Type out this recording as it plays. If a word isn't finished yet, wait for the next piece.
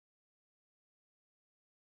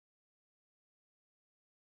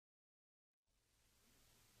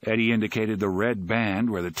Eddie indicated the red band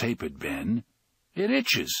where the tape had been. "It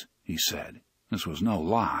itches," he said. This was no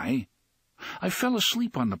lie. "I fell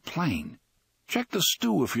asleep on the plane. Check the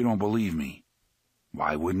stew if you don't believe me."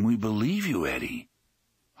 "Why wouldn't we believe you, Eddie?"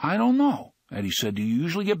 "I don't know," Eddie said. "Do you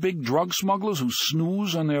usually get big drug smugglers who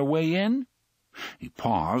snooze on their way in?" He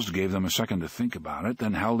paused, gave them a second to think about it,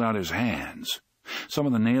 then held out his hands. Some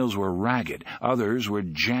of the nails were ragged, others were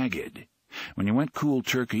jagged. When you went cool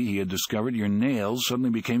turkey, he had discovered, your nails suddenly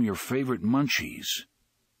became your favorite munchies.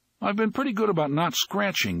 "I've been pretty good about not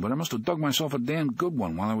scratching, but I must have dug myself a damn good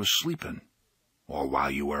one while I was sleeping." "Or while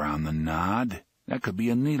you were on the nod. That could be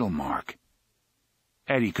a needle mark."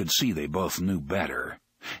 Eddie could see they both knew better.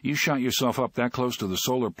 You shot yourself up that close to the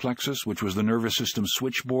solar plexus, which was the nervous system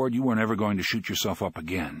switchboard, you were never going to shoot yourself up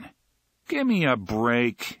again. "Give me a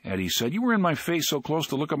break," Eddie said. "You were in my face so close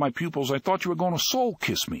to look at my pupils I thought you were going to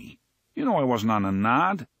soul-kiss me. You know I wasn't on a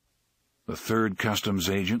nod." The third customs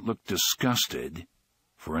agent looked disgusted.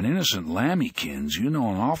 "For an innocent lambykins, you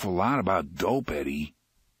know an awful lot about dope, Eddie."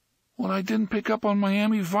 "What I didn't pick up on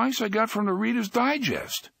Miami Vice I got from the Reader's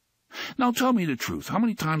Digest. Now tell me the truth. How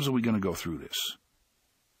many times are we going to go through this?"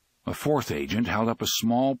 A fourth agent held up a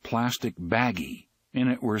small plastic baggie. In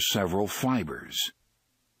it were several fibers.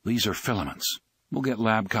 "These are filaments. We'll get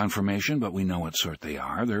lab confirmation, but we know what sort they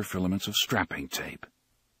are. They're filaments of strapping tape."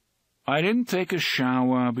 "I didn't take a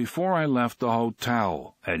shower before I left the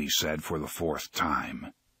hotel," Eddie said for the fourth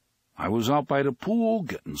time. "I was out by the pool,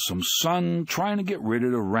 getting some sun, trying to get rid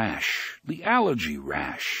of the rash, the allergy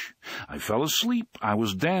rash. I fell asleep. I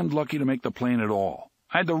was damned lucky to make the plane at all.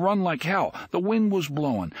 I had to run like hell. The wind was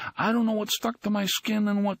blowing. I don't know what stuck to my skin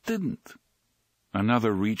and what didn't."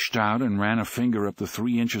 Another reached out and ran a finger up the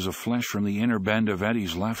 3 inches of flesh from the inner bend of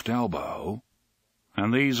Eddie's left elbow.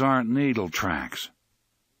 "And these aren't needle tracks."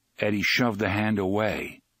 Eddie shoved the hand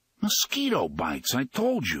away. "Mosquito bites, I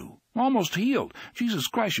told you. Almost healed. Jesus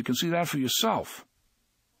Christ, you can see that for yourself."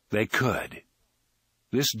 They could.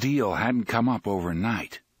 This deal hadn't come up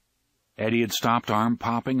overnight. Eddie had stopped arm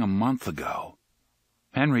popping a month ago.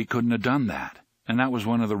 Henry couldn't have done that, and that was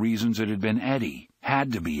one of the reasons it had been Eddie,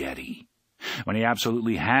 had to be Eddie. When he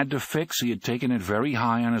absolutely had to fix, he had taken it very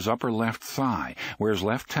high on his upper left thigh, where his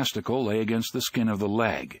left testicle lay against the skin of the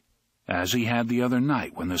leg, as he had the other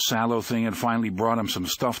night when the sallow thing had finally brought him some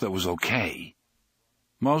stuff that was okay.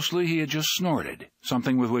 Mostly he had just snorted,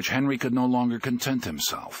 something with which Henry could no longer content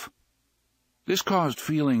himself. This caused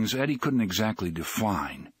feelings Eddie couldn't exactly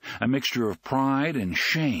define, a mixture of pride and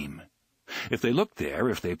shame. If they looked there,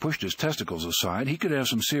 if they pushed his testicles aside, he could have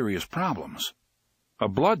some serious problems. A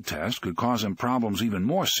blood test could cause him problems even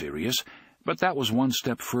more serious, but that was one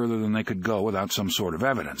step further than they could go without some sort of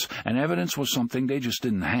evidence, and evidence was something they just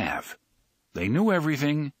didn't have. They knew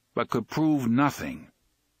everything, but could prove nothing.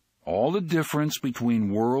 All the difference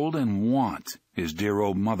between world and want, his dear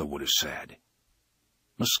old mother would have said.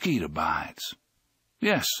 Mosquito bites.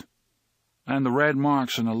 Yes. And the red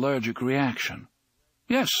marks an allergic reaction.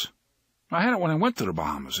 Yes. I had it when I went to the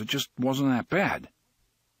Bahamas. It just wasn't that bad.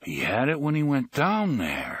 He had it when he went down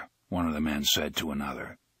there, one of the men said to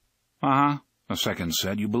another. Uh-huh, a second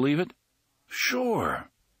said. You believe it? Sure.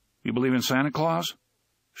 You believe in Santa Claus?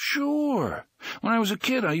 Sure. When I was a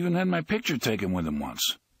kid, I even had my picture taken with him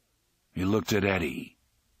once. He looked at Eddie.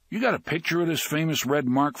 You got a picture of this famous red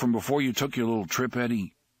mark from before you took your little trip,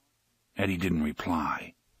 Eddie? Eddie didn't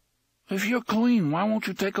reply. If you're clean, why won't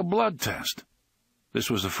you take a blood test? This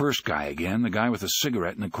was the first guy again, the guy with a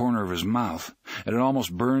cigarette in the corner of his mouth. It had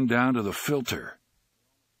almost burned down to the filter.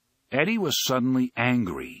 Eddie was suddenly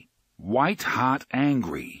angry, white-hot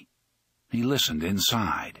angry. He listened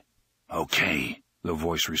inside. Okay, the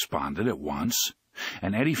voice responded at once,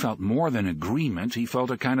 and Eddie felt more than agreement. He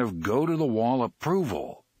felt a kind of go-to-the-wall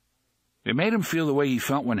approval. It made him feel the way he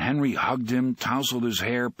felt when Henry hugged him, tousled his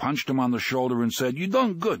hair, punched him on the shoulder, and said, You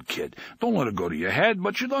done good, kid. Don't let it go to your head,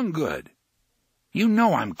 but you done good. You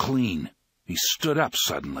know I'm clean. He stood up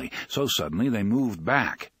suddenly, so suddenly they moved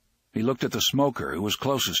back. He looked at the smoker who was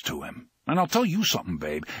closest to him. And I'll tell you something,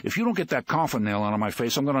 babe. If you don't get that coffin nail out of my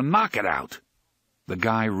face, I'm going to knock it out. The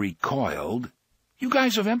guy recoiled. You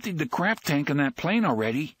guys have emptied the crap tank in that plane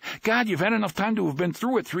already. God, you've had enough time to have been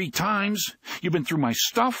through it 3 times. You've been through my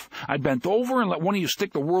stuff. I bent over and let one of you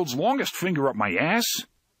stick the world's longest finger up my ass.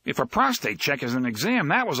 If a prostate check is an exam,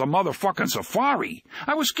 that was a motherfucking safari.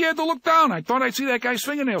 I was scared to look down. I thought I'd see that guy's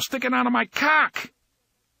fingernail sticking out of my cock.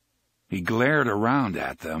 He glared around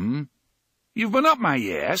at them. You've been up my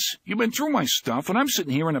ass, you've been through my stuff, and I'm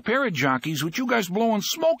sitting here in a pair of jockeys with you guys blowing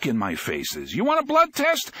smoke in my faces. You want a blood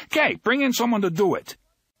test? Okay, bring in someone to do it.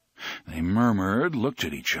 They murmured, looked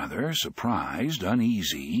at each other, surprised,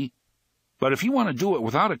 uneasy. But if you want to do it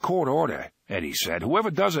without a court order, Eddie said, whoever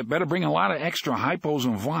does it better bring a lot of extra hypos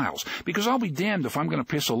and vials, because I'll be damned if I'm going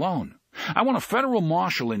to piss alone. I want a federal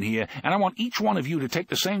marshal in here, and I want each one of you to take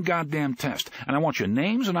the same goddamn test, and I want your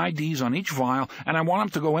names and IDs on each vial, and I want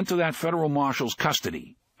them to go into that federal marshal's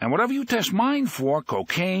custody. And whatever you test mine for,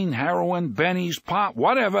 cocaine, heroin, bennies, pot,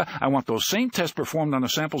 whatever, I want those same tests performed on the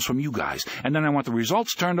samples from you guys, and then I want the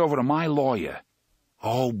results turned over to my lawyer.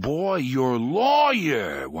 "Oh, boy, your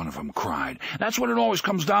lawyer," one of them cried. "That's what it always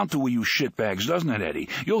comes down to with you shitbags, doesn't it, Eddie?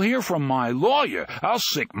 You'll hear from my lawyer. I'll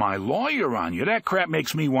sick my lawyer on you. That crap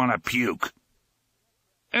makes me want to puke."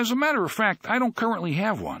 "As a matter of fact, I don't currently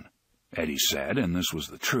have one," Eddie said, and this was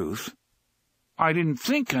the truth. "I didn't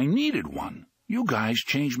think I needed one. You guys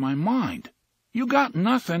changed my mind. You got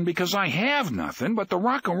nothing because I have nothing, but the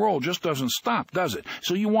rock and roll just doesn't stop, does it?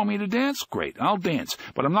 So you want me to dance? Great, I'll dance,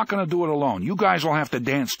 but I'm not going to do it alone. You guys will have to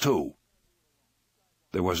dance too."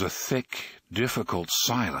 There was a thick, difficult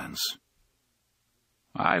silence.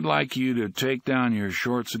 "I'd like you to take down your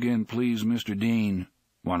shorts again, please, Mr. Dean,"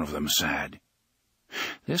 one of them said.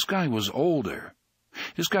 This guy was older.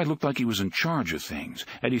 This guy looked like he was in charge of things.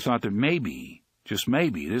 Eddie thought that maybe, just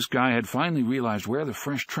maybe, this guy had finally realized where the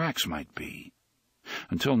fresh tracks might be.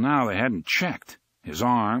 Until now they hadn't checked. His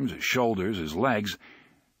arms, his shoulders, his legs.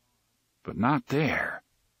 But not there.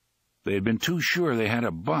 They had been too sure they had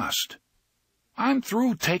a bust. "I'm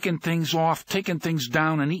through taking things off, taking things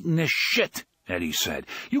down, and eating this shit," Eddie said.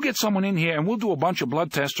 "You get someone in here and we'll do a bunch of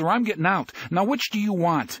blood tests or I'm getting out. Now which do you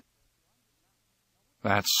want?"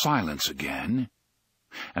 That silence again.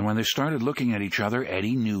 And when they started looking at each other,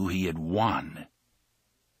 Eddie knew he had won.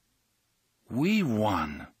 "We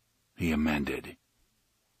won," he amended.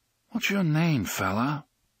 "What's your name, fella?"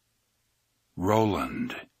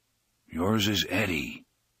 "Roland. Yours is Eddie.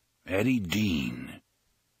 Eddie Dean.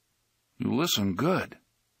 You listen good.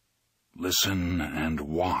 Listen and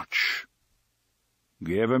watch."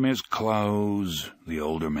 "Give him his clothes," the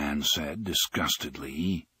older man said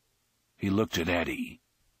disgustedly. He looked at Eddie.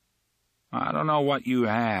 "I don't know what you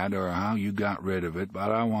had or how you got rid of it, but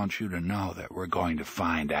I want you to know that we're going to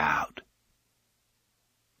find out."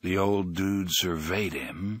 The old dude surveyed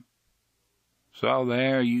him. "So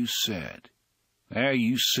there you sit. There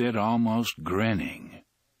you sit almost grinning.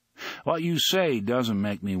 What you say doesn't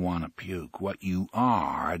make me want to puke. What you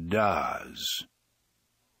are does."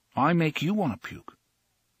 "I make you want to puke."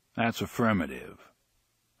 "That's affirmative."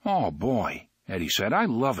 "Oh, boy," Eddie said, "I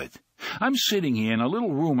love it. I'm sitting here in a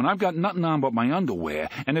little room and I've got nothing on but my underwear,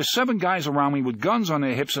 and there's 7 guys around me with guns on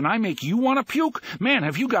their hips, and I make you want to puke? Man,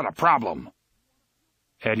 have you got a problem?"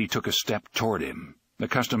 Eddie took a step toward him. The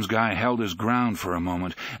customs guy held his ground for a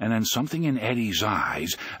moment, and then something in Eddie's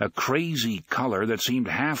eyes, a crazy color that seemed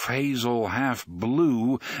half hazel, half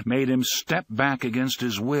blue, made him step back against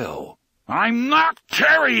his will. "I'm not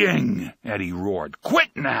carrying!" Eddie roared.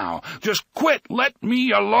 "Quit now! Just quit! Let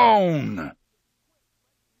me alone!"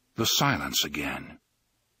 The silence again.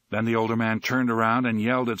 Then the older man turned around and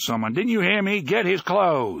yelled at someone, "Didn't you hear me? Get his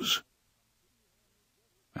clothes!"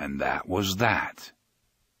 And that was that.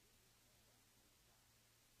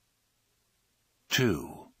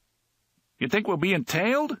 2. "You think we're being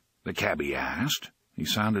tailed?" the cabbie asked. He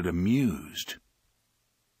sounded amused.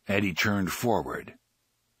 Eddie turned forward.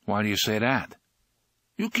 "Why do you say that?"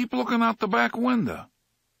 "You keep looking out the back window."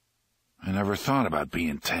 "I never thought about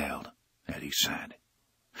being tailed," Eddie said.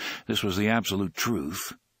 This was the absolute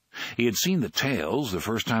truth. He had seen the tails the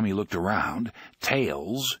first time he looked around.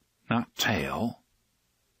 Tails, not tail.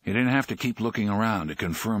 He didn't have to keep looking around to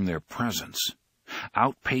confirm their presence.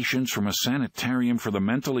 Outpatients from a sanitarium for the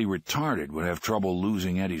mentally retarded would have trouble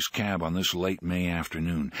losing Eddie's cab on this late May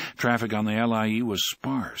afternoon. Traffic on the LIE was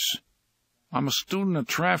sparse. "I'm a student of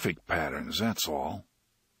traffic patterns, that's all."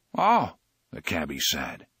 "Oh," the cabbie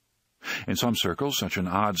said. In some circles, such an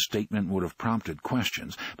odd statement would have prompted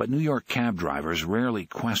questions, but New York cab drivers rarely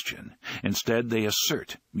question. Instead, they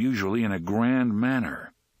assert, usually in a grand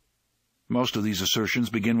manner. Most of these assertions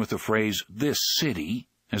begin with the phrase, "this city,"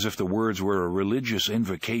 as if the words were a religious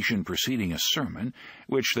invocation preceding a sermon,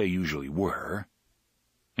 which they usually were.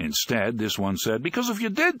 Instead, this one said, "Because if you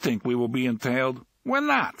did think we were being tailed, we're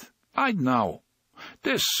not. I'd know.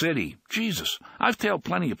 This city, Jesus, I've tailed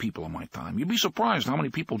plenty of people in my time. You'd be surprised how many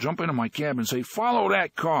people jump into my cab and say, 'Follow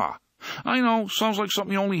that car.' I know, sounds like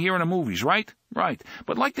something you only hear in the movies, right? Right.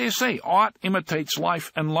 But like they say, art imitates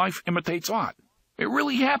life and life imitates art. It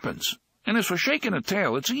really happens. And as for shaking a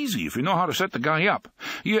tail, it's easy if you know how to set the guy up."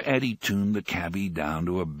 Eddie tuned the cabbie down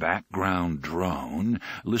to a background drone,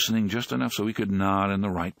 listening just enough so he could nod in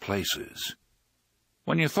the right places.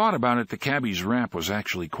 When you thought about it, the cabbie's rap was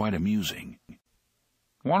actually quite amusing.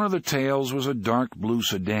 One of the tails was a dark blue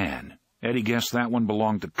sedan. Eddie guessed that one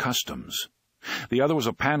belonged to Customs. The other was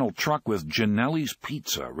a panel truck with Ginelli's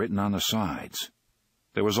Pizza written on the sides.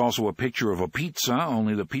 There was also a picture of a pizza,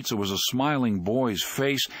 only the pizza was a smiling boy's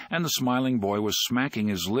face, and the smiling boy was smacking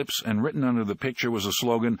his lips, and written under the picture was a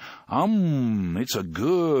slogan, it's a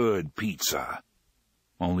good pizza.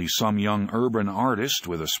 Only some young urban artist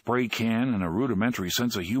with a spray can and a rudimentary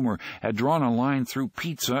sense of humor had drawn a line through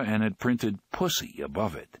pizza and had printed pussy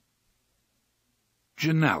above it.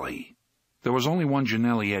 Ginelli. There was only one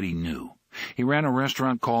Ginelli Eddie knew. He ran a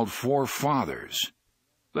restaurant called Four Fathers.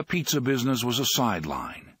 The pizza business was a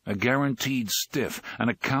sideline, a guaranteed stiff, an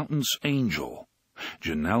accountant's angel.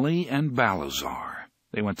 Ginelli and Balazar.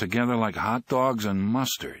 They went together like hot dogs and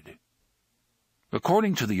mustard.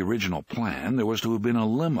 According to the original plan, there was to have been a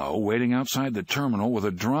limo waiting outside the terminal with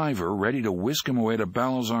a driver ready to whisk him away to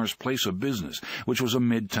Balazar's place of business, which was a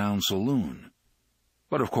midtown saloon.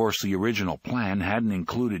 But of course the original plan hadn't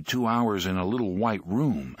included 2 hours in a little white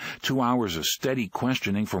room, 2 hours of steady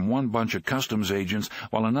questioning from one bunch of customs agents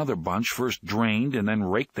while another bunch first drained and then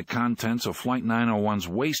raked the contents of Flight 901's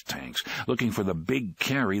waste tanks, looking for the big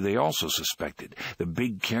carry they also suspected, the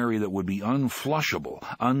big carry that would be unflushable,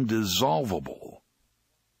 undissolvable.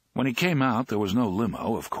 When he came out, there was no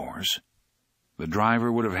limo, of course. The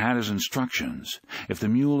driver would have had his instructions. If the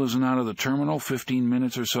mule isn't out of the terminal 15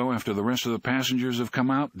 minutes or so after the rest of the passengers have come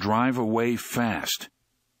out, drive away fast.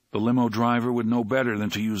 The limo driver would know better than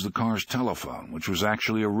to use the car's telephone, which was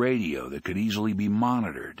actually a radio that could easily be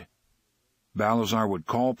monitored. Balazar would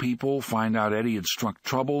call people, find out Eddie had struck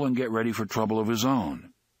trouble, and get ready for trouble of his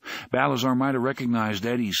own. Balazar might have recognized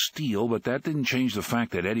Eddie's steel, but that didn't change the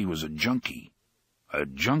fact that Eddie was a junkie. A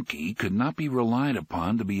junkie could not be relied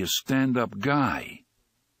upon to be a stand-up guy.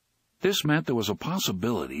 This meant there was a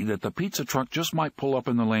possibility that the pizza truck just might pull up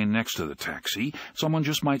in the lane next to the taxi, someone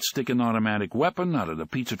just might stick an automatic weapon out of the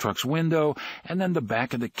pizza truck's window, and then the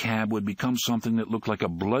back of the cab would become something that looked like a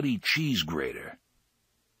bloody cheese grater.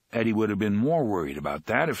 Eddie would have been more worried about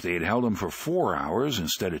that if they had held him for 4 hours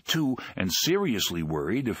instead of 2, and seriously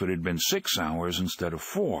worried if it had been 6 hours instead of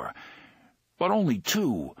 4. But only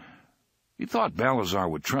 2. He thought Balazar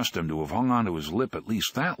would trust him to have hung on to his lip at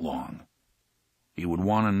least that long. He would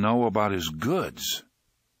want to know about his goods.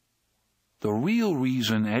 The real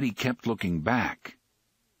reason Eddie kept looking back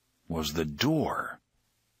was the door.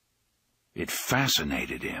 It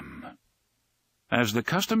fascinated him. As the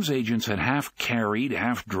customs agents had half carried,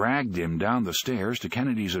 half dragged him down the stairs to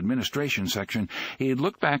Kennedy's administration section, he had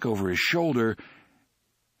looked back over his shoulder,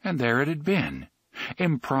 and there it had been.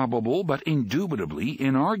 Improbable, but indubitably,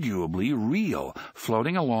 inarguably real,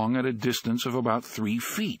 floating along at a distance of about 3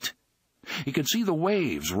 feet. He could see the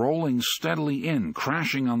waves rolling steadily in,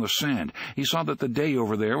 crashing on the sand. He saw that the day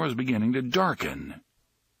over there was beginning to darken.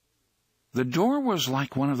 The door was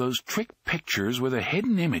like one of those trick pictures with a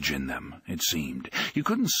hidden image in them, it seemed. You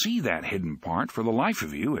couldn't see that hidden part for the life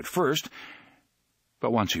of you at first,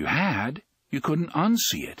 but once you had, you couldn't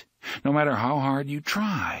unsee it, no matter how hard you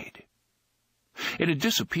tried. It had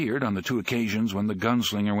disappeared on the 2 occasions when the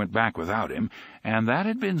gunslinger went back without him, and that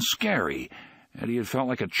had been scary. Eddie had felt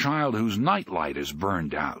like a child whose nightlight is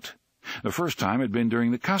burned out. The first time had been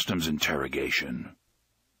during the customs interrogation.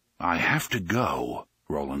 "I have to go,"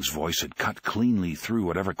 Roland's voice had cut cleanly through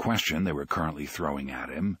whatever question they were currently throwing at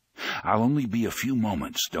him. "I'll only be a few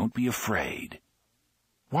moments. Don't be afraid."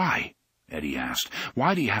 "Why?" Eddie asked.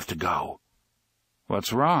 "Why do you have to go?"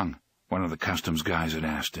 "What's wrong?" one of the customs guys had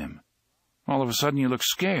asked him. All of a sudden you look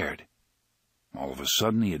scared. All of a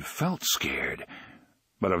sudden he had felt scared,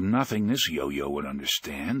 but of nothing this yo-yo would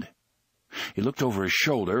understand. He looked over his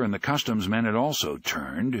shoulder, and the customs men had also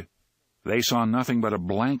turned. They saw nothing but a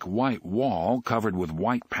blank white wall covered with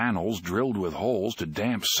white panels drilled with holes to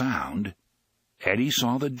damp sound. Eddie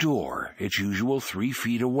saw the door, its usual 3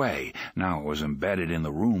 feet away. Now it was embedded in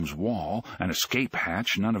the room's wall, an escape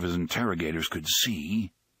hatch none of his interrogators could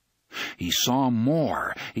see. He saw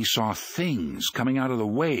more. He saw things coming out of the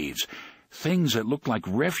waves, things that looked like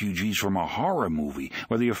refugees from a horror movie,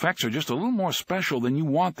 where the effects are just a little more special than you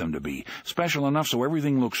want them to be, special enough so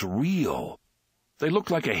everything looks real. They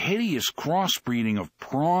looked like a hideous crossbreeding of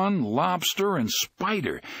prawn, lobster, and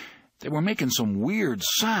spider. They were making some weird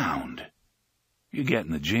sound. "You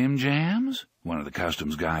getting the jim jams?" one of the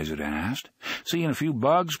customs guys had asked. "Seeing a few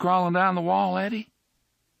bugs crawling down the wall, Eddie?"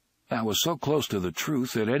 That was so close to the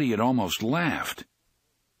truth that Eddie had almost laughed.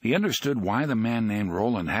 He understood why the man named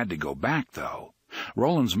Roland had to go back, though.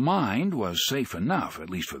 Roland's mind was safe enough, at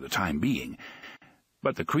least for the time being.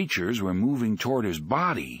 But the creatures were moving toward his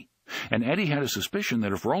body. and Eddie had a suspicion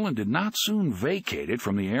that if Roland did not soon vacate it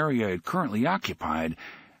from the area it currently occupied,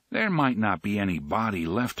 there might not be any body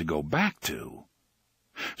left to go back to.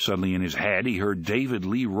 Suddenly in his head he heard David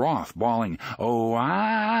Lee Roth bawling, "Oh,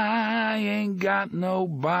 I ain't got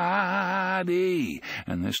nobody,"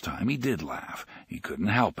 and this time he did laugh. He couldn't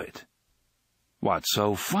help it. "What's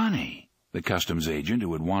so funny?" the customs agent,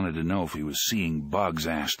 who had wanted to know if he was seeing bugs,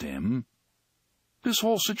 asked him. "This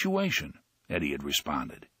whole situation," Eddie had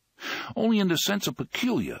responded. "Only in the sense of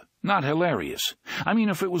peculiar, not hilarious. I mean,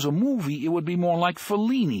 if it was a movie, it would be more like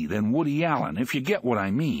Fellini than Woody Allen, if you get what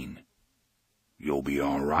I mean." "You'll be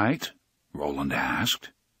all right?" Roland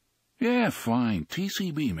asked. "Yeah, fine.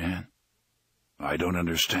 TCB, man." "I don't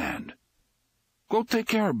understand." "Go take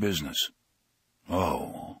care of business."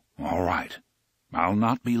 "Oh, all right. I'll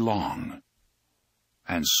not be long."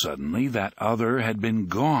 And suddenly that other had been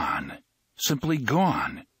gone, simply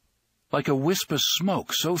gone, like a wisp of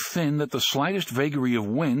smoke so thin that the slightest vagary of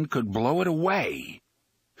wind could blow it away.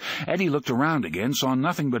 Eddie looked around again, saw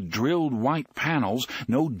nothing but drilled white panels,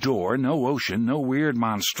 no door, no ocean, no weird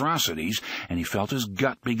monstrosities, and he felt his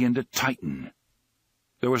gut begin to tighten.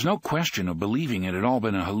 There was no question of believing it had all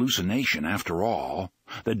been a hallucination after all.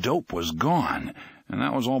 The dope was gone, and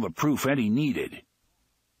that was all the proof Eddie needed.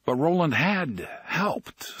 But Roland had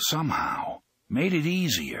helped somehow, made it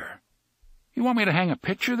easier. "You want me to hang a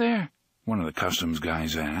picture there?" one of the customs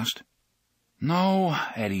guys asked. "No,"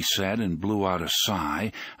 Eddie said and blew out a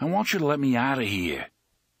sigh. "I want you to let me out of here."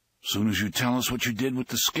 "Soon as you tell us what you did with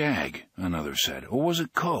the skag," another said. "Or was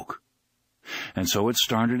it coke?" And so it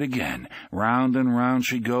started again. Round and round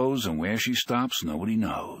she goes, and where she stops nobody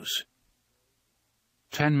knows.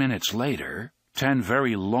 10 minutes later, 10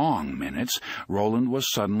 very long minutes, Roland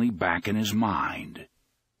was suddenly back in his mind.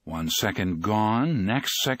 1 second gone,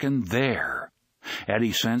 next second there.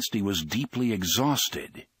 Eddie sensed he was deeply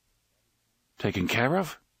exhausted. "Taken care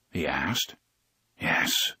of?" he asked.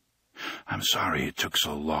 "Yes. I'm sorry it took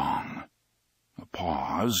so long." A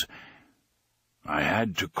pause. "I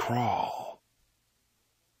had to crawl."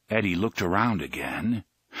 Eddie looked around again.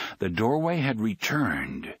 The doorway had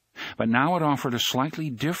returned, but now it offered a slightly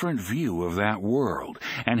different view of that world,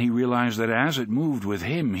 and he realized that as it moved with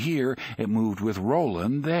him here, it moved with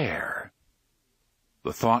Roland there.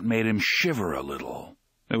 The thought made him shiver a little.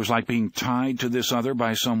 It was like being tied to this other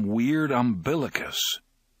by some weird umbilicus.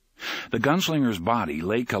 The gunslinger's body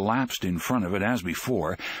lay collapsed in front of it as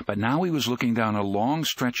before, but now he was looking down a long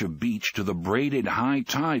stretch of beach to the braided high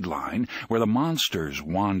tide line where the monsters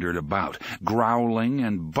wandered about, growling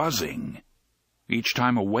and buzzing. Each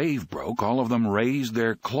time a wave broke, all of them raised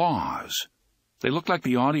their claws. They looked like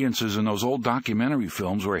the audiences in those old documentary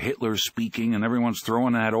films where Hitler's speaking and everyone's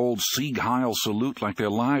throwing that old Sieg Heil salute like their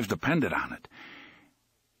lives depended on it.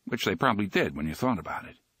 Which they probably did when you thought about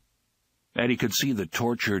it. Eddie could see the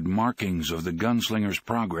tortured markings of the gunslinger's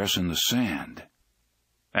progress in the sand.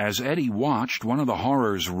 As Eddie watched, one of the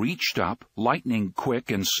horrors reached up, lightning quick,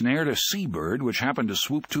 and snared a seabird which happened to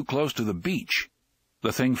swoop too close to the beach.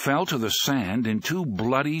 The thing fell to the sand in 2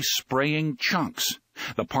 bloody, spraying chunks.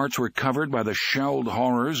 The parts were covered by the shelled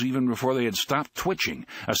horrors even before they had stopped twitching.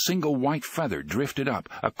 A single white feather drifted up.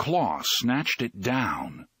 A claw snatched it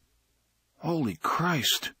down. "Holy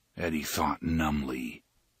Christ," Eddie thought numbly.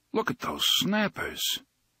 "Look at those snappers."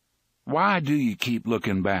 "Why do you keep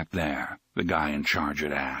looking back there?" the guy in charge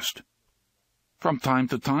had asked. "From time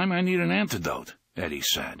to time I need an antidote," Eddie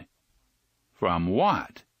said. "From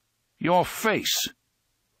what?" "Your face."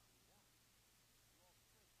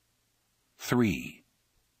 3.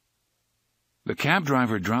 The cab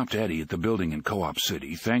driver dropped Eddie at the building in Co-op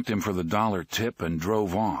City, thanked him for the $1 tip, and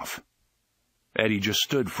drove off. Eddie just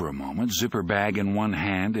stood for a moment, zipper bag in one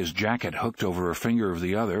hand, his jacket hooked over a finger of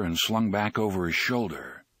the other and slung back over his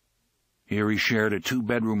shoulder. Here he shared a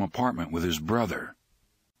 2-bedroom apartment with his brother.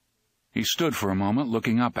 He stood for a moment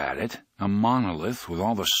looking up at it, a monolith with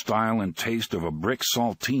all the style and taste of a brick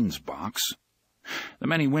saltines box. The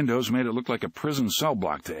many windows made it look like a prison cell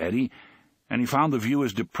block to Eddie, and he found the view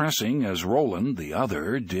as depressing as Roland, the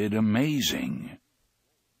other, did amazing.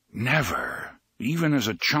 "Never, even as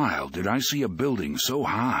a child, did I see a building so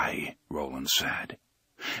high," Roland said.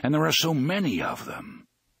 "And there are so many of them."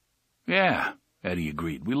 "Yeah," Eddie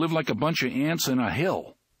agreed. "We live like a bunch of ants in a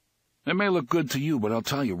hill. It may look good to you, but I'll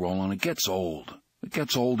tell you, Roland, it gets old. It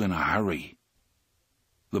gets old in a hurry."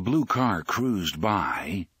 The blue car cruised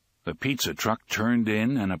by. The pizza truck turned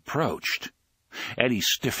in and approached. Eddie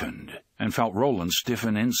stiffened and felt Roland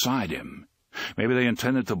stiffen inside him. Maybe they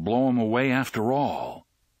intended to blow him away after all.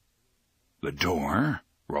 "The door?"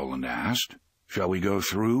 Roland asked. "Shall we go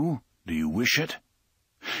through? Do you wish it?"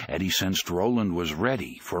 Eddie sensed Roland was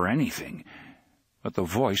ready for anything, but the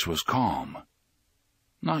voice was calm.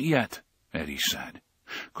 "Not yet," Eddie said.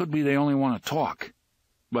 "Could be they only want to talk.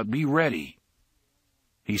 But be ready."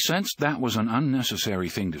 He sensed that was an unnecessary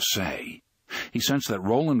thing to say. He sensed that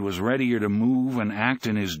Roland was readier to move and act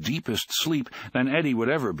in his deepest sleep than Eddie would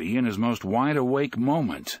ever be in his most wide-awake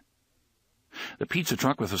moment. The pizza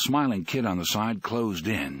truck with the smiling kid on the side closed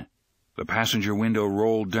in. The passenger window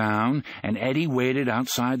rolled down, and Eddie waited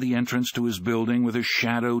outside the entrance to his building with his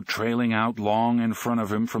shadow trailing out long in front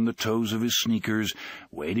of him from the toes of his sneakers,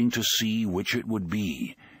 waiting to see which it would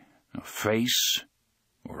be, a face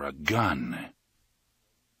or a gun.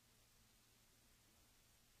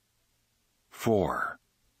 4.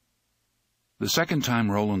 The second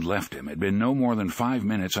time Roland left him had been no more than 5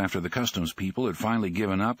 minutes after the customs people had finally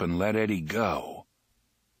given up and let Eddie go.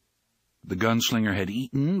 The gunslinger had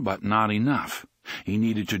eaten, but not enough. He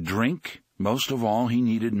needed to drink. Most of all, he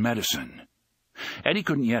needed medicine. Eddie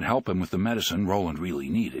couldn't yet help him with the medicine Roland really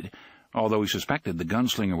needed, although he suspected the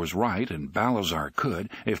gunslinger was right and Balazar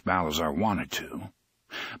could, if Balazar wanted to.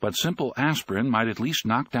 But simple aspirin might at least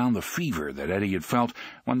knock down the fever that Eddie had felt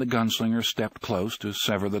when the gunslinger stepped close to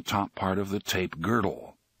sever the top part of the tape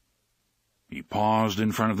girdle. He paused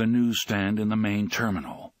in front of the newsstand in the main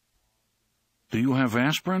terminal. "Do you have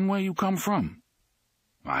aspirin where you come from?"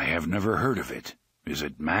 "I have never heard of it. Is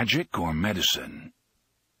it magic or medicine?"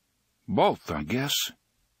 "Both, I guess."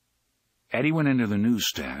 Eddie went into the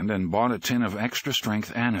newsstand and bought a tin of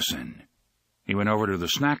extra-strength Anacin. He went over to the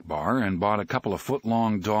snack bar and bought a couple of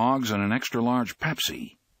foot-long dogs and an extra-large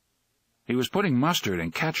Pepsi. He was putting mustard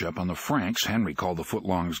and ketchup on the Franks Henry called the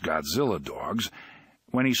footlongs Godzilla dogs,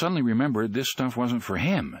 when he suddenly remembered this stuff wasn't for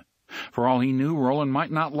him. For all he knew, Roland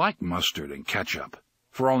might not like mustard and ketchup.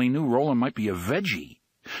 For all he knew, Roland might be a veggie.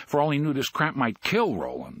 For all he knew, this crap might kill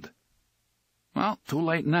Roland. Well, too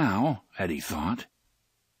late now, Eddie thought.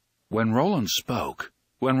 When Roland spoke,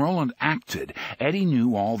 when Roland acted, Eddie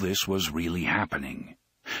knew all this was really happening.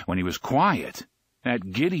 When he was quiet,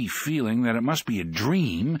 that giddy feeling that it must be a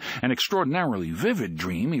dream, an extraordinarily vivid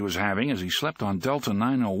dream he was having as he slept on Delta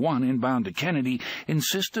 901 inbound to Kennedy,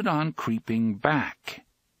 insisted on creeping back.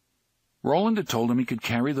 Roland had told him he could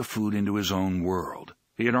carry the food into his own world.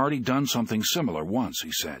 He had already done something similar once,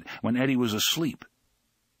 he said, when Eddie was asleep.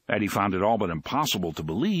 Eddie found it all but impossible to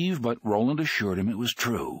believe, but Roland assured him it was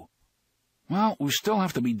true. "Well, we still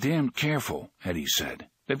have to be damned careful," Eddie said.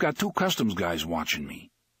 "They've got 2 customs guys watching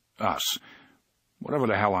me. Us. Whatever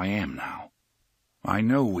the hell I am now." "I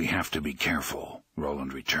know we have to be careful,"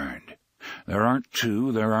 Roland returned. "There aren't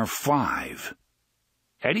 2, there are 5.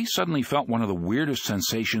 Eddie suddenly felt one of the weirdest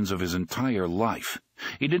sensations of his entire life.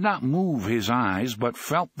 He did not move his eyes, but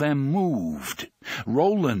felt them moved.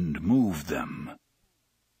 Roland moved them.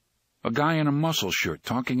 A guy in a muscle shirt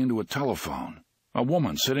talking into a telephone. A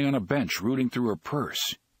woman sitting on a bench rooting through her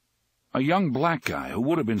purse. A young black guy who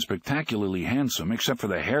would have been spectacularly handsome except for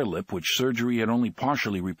the hair lip which surgery had only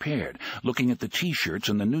partially repaired, looking at the T-shirts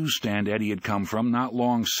in the newsstand Eddie had come from not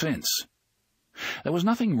long since. There was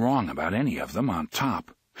nothing wrong about any of them on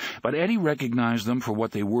top, but Eddie recognized them for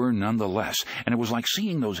what they were nonetheless, and it was like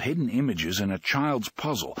seeing those hidden images in a child's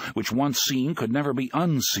puzzle, which once seen could never be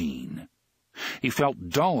unseen. He felt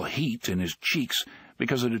dull heat in his cheeks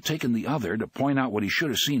because it had taken the other to point out what he should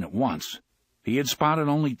have seen at once. He had spotted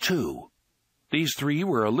only 2. These 3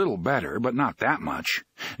 were a little better, but not that much.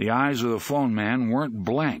 The eyes of the phone man weren't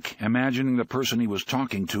blank, imagining the person he was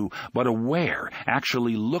talking to, but aware,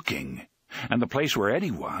 actually looking. And the place where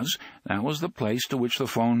Eddie was, that was the place to which the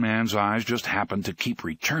phone man's eyes just happened to keep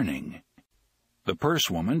returning. The purse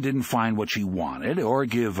woman didn't find what she wanted or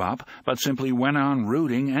give up, but simply went on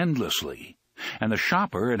rooting endlessly. And the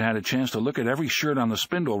shopper had had a chance to look at every shirt on the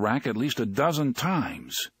spindle rack at least a dozen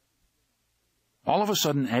times. All of a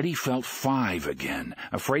sudden, Eddie felt 5 again,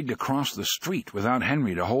 afraid to cross the street without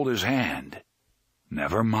Henry to hold his hand.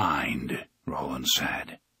 "Never mind," Roland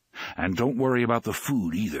said. "And don't worry about the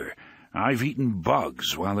food either. I've eaten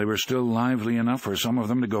bugs while they were still lively enough for some of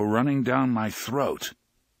them to go running down my throat."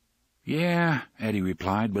 "Yeah," Eddie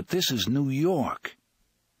replied, "but this is New York."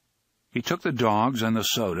 He took the dogs and the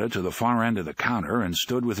soda to the far end of the counter and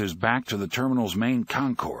stood with his back to the terminal's main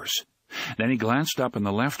concourse. Then he glanced up in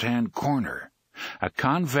the left-hand corner. A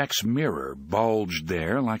convex mirror bulged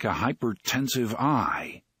there like a hypertensive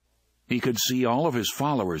eye. He could see all of his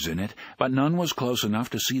followers in it, but none was close enough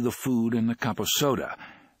to see the food and the cup of soda,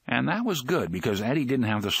 and that was good because Eddie didn't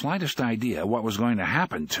have the slightest idea what was going to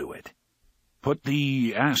happen to it. "Put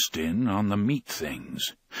the Astin on the meat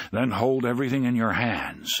things, then hold everything in your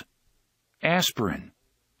hands." "Aspirin."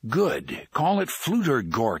 "Good. Call it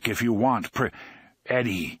Flutergork if you want,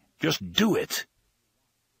 Eddie, just do it."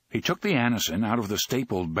 He took the Anacin out of the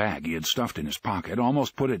stapled bag he had stuffed in his pocket,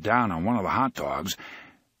 almost put it down on one of the hot dogs,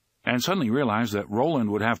 and suddenly realized that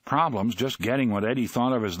Roland would have problems just getting what Eddie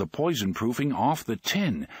thought of as the poison-proofing off the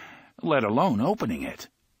tin, let alone opening it.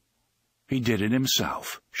 He did it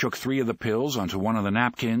himself, shook 3 of the pills onto one of the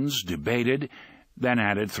napkins, debated, then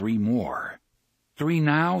added 3 more. 3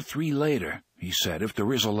 now, 3 later, he said, if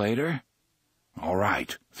there is a later. "All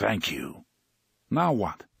right, thank you. Now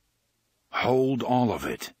what?" "Hold all of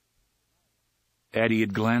it." Eddie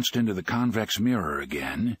had glanced into the convex mirror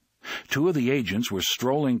again. 2 of the agents were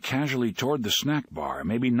strolling casually toward the snack bar,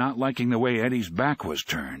 maybe not liking the way Eddie's back was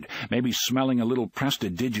turned, maybe smelling a little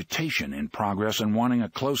prestidigitation in progress and wanting a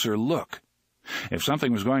closer look. If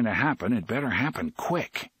something was going to happen, it better happen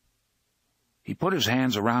quick. He put his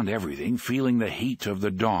hands around everything, feeling the heat of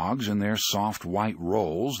the dogs and their soft white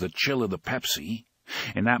rolls, the chill of the Pepsi.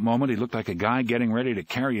 In that moment, he looked like a guy getting ready to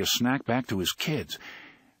carry a snack back to his kids.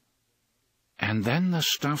 And then the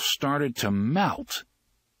stuff started to melt.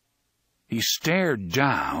 He stared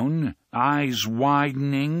down, eyes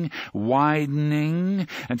widening,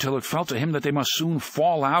 until it felt to him that they must soon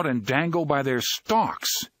fall out and dangle by their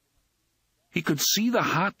stalks. He could see the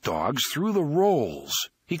hot dogs through the rolls.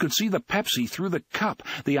 He could see the Pepsi through the cup,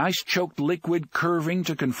 the ice-choked liquid curving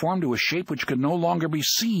to conform to a shape which could no longer be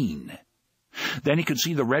seen. Then he could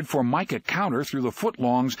see the red Formica counter through the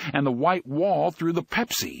footlongs and the white wall through the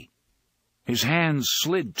Pepsi. His hands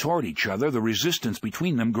slid toward each other, the resistance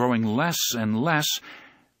between them growing less and less,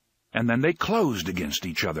 and then they closed against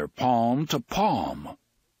each other, palm to palm.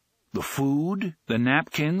 The food, the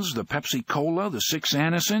napkins, the Pepsi-Cola, the 6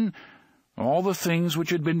 Anacin, all the things which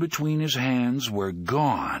had been between his hands were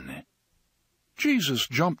gone. Jesus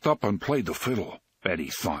jumped up and played the fiddle, Eddie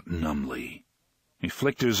thought numbly. He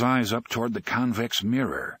flicked his eyes up toward the convex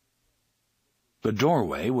mirror. The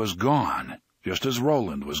doorway was gone, just as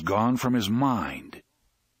Roland was gone from his mind.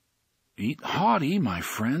 Eat haughty, my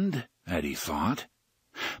friend, Eddie thought.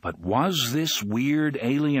 But was this weird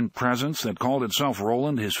alien presence that called itself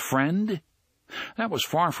Roland his friend? That was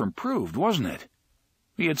far from proved, wasn't it?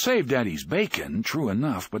 He had saved Eddie's bacon, true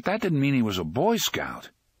enough, but that didn't mean he was a Boy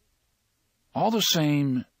Scout. All the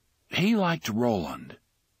same, he liked Roland,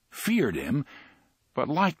 feared him, but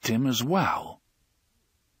liked him as well.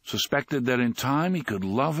 Suspected that in time he could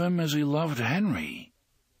love him as he loved Henry.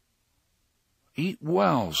 Eat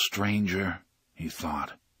well, stranger, he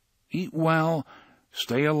thought. Eat well,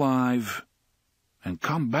 stay alive, and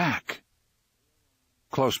come back.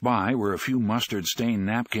 Close by were a few mustard-stained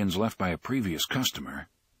napkins left by a previous customer.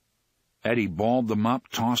 Eddie balled them up,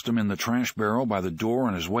 tossed them in the trash barrel by the door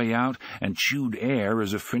on his way out, and chewed air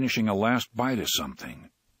as if finishing a last bite of something.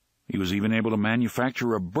 He was even able to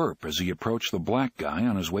manufacture a burp as he approached the black guy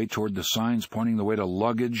on his way toward the signs pointing the way to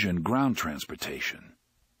luggage and ground transportation.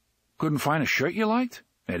 "Couldn't find a shirt you liked?"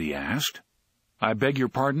 Eddie asked. "I beg your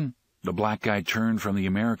pardon?" The black guy turned from the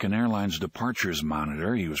American Airlines departures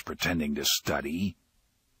monitor he was pretending to study.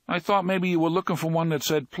 "I thought maybe you were looking for one that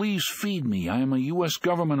said, 'Please feed me, I am a U.S.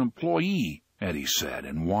 government employee,'" Eddie said,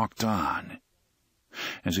 and walked on.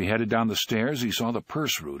 As he headed down the stairs, he saw the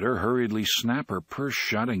purse rooter hurriedly snap her purse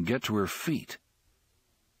shut and get to her feet.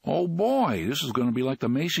 Oh boy, this is going to be like the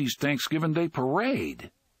Macy's Thanksgiving Day Parade.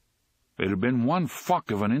 It had been one fuck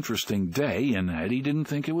of an interesting day, and Eddie didn't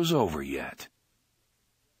think it was over yet.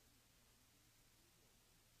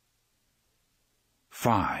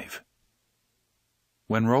 5.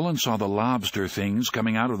 When Roland saw the lobster things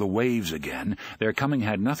coming out of the waves again, their coming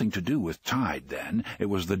had nothing to do with tide then, it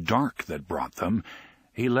was the dark that brought them,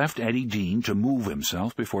 he left Eddie Dean to move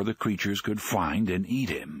himself before the creatures could find and eat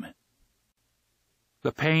him.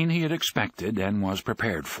 The pain he had expected and was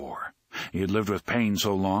prepared for. He had lived with pain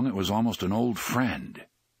so long it was almost an old friend.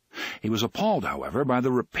 He was appalled, however, by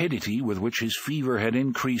the rapidity with which his fever had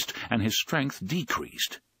increased and his strength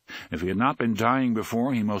decreased. If he had not been dying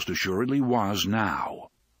before, he most assuredly was now.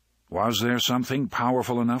 Was there something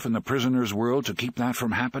powerful enough in the prisoner's world to keep that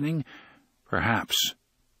from happening? Perhaps.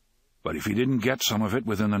 But if he didn't get some of it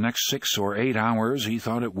within the next 6 or 8 hours, he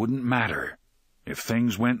thought it wouldn't matter. If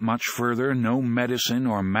things went much further, no medicine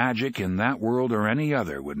or magic in that world or any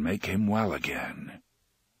other would make him well again.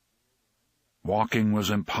 Walking was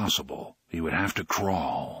impossible. He would have to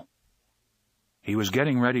crawl. He was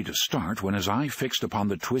getting ready to start when his eye fixed upon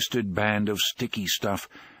the twisted band of sticky stuff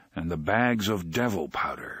and the bags of devil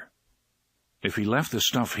powder. If he left the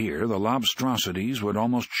stuff here, the lobstrosities would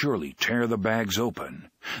almost surely tear the bags open.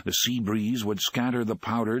 The sea breeze would scatter the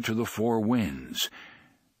powder to the 4 winds.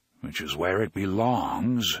 Which is where it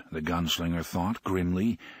belongs, the gunslinger thought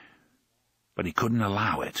grimly. But he couldn't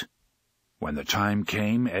allow it. When the time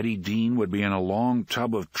came, Eddie Dean would be in a long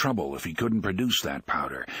tub of trouble if he couldn't produce that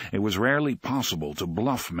powder. It was rarely possible to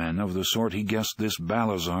bluff men of the sort he guessed this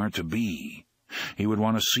Balazar to be. He would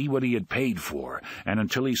want to see what he had paid for, and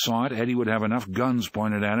until he saw it, Eddie would have enough guns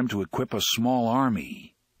pointed at him to equip a small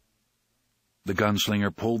army. The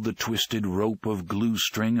gunslinger pulled the twisted rope of glue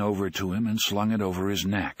string over to him and slung it over his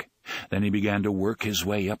neck. Then he began to work his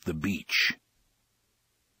way up the beach.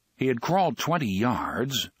 He had crawled 20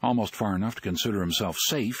 yards, almost far enough to consider himself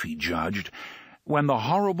safe, he judged, when the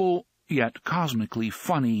horrible, yet cosmically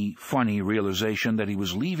funny realization that he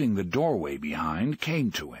was leaving the doorway behind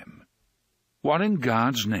came to him. What in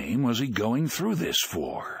God's name was he going through this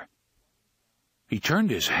for? He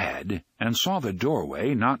turned his head and saw the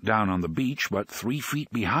doorway not down on the beach but 3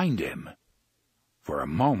 feet behind him. For a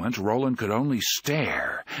moment, Roland could only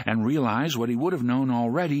stare and realize what he would have known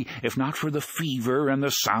already if not for the fever and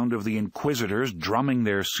the sound of the inquisitors drumming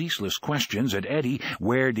their ceaseless questions at Eddie.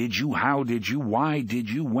 Where did you? How did you? Why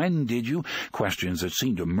did you? When did you? Questions that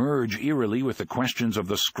seemed to merge eerily with the questions of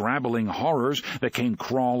the scrabbling horrors that came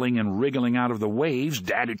crawling and wriggling out of the waves,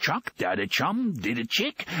 dada-chuck, dada-chum,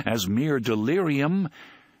 did-a-chick, as mere delirium.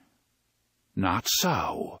 Not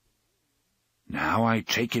so. Now I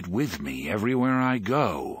take it with me everywhere I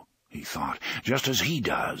go, he thought, just as he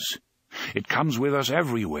does. It comes with us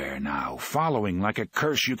everywhere now, following like a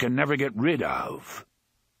curse you can never get rid of.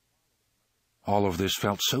 All of this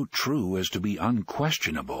felt so true as to be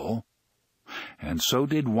unquestionable, and so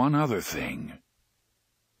did one other thing.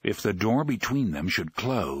 If the door between them should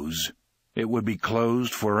close, it would be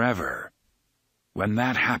closed forever. When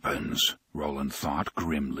that happens, Roland thought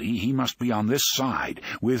grimly, he must be on this side,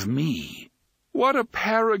 with me. "What a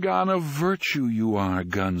paragon of virtue you are,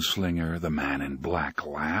 gunslinger," the man in black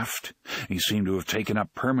laughed. He seemed to have taken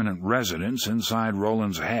up permanent residence inside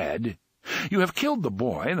Roland's head. "You have killed the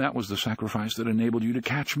boy, that was the sacrifice that enabled you to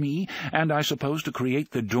catch me, and I suppose to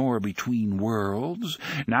create the door between worlds.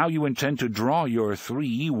 Now you intend to draw your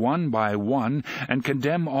 3, one by one, and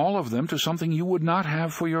condemn all of them to something you would not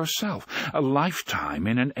have for yourself, a lifetime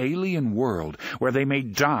in an alien world where they may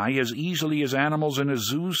die as easily as animals in a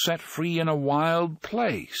zoo set free in a wild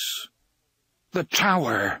place." "The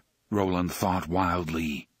tower," Roland thought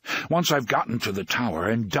wildly. "Once I've gotten to the tower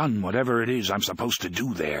and done whatever it is I'm supposed to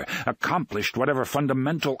do there, accomplished whatever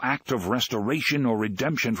fundamental act of restoration or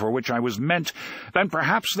redemption for which I was meant, then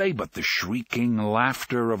perhaps but the shrieking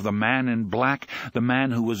laughter of the man in black, the man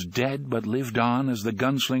who was dead but lived on as the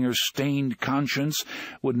gunslinger's stained conscience,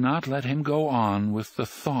 would not let him go on with the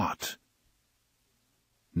thought."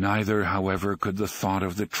 Neither, however, could the thought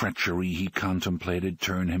of the treachery he contemplated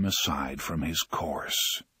turn him aside from his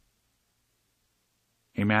course.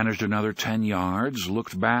 He managed another 10 yards,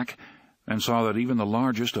 looked back, and saw that even the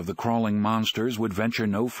largest of the crawling monsters would venture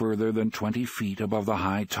no further than 20 feet above the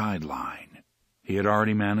high tide line. He had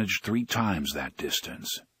already managed 3 times that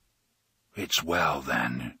distance. "It's well,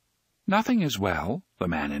 then." "Nothing is well," the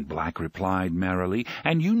man in black replied merrily,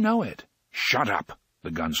 "and you know it." "Shut up,"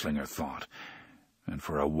 the gunslinger thought, and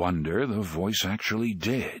for a wonder the voice actually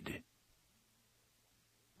did.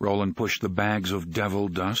 Roland pushed the bags of devil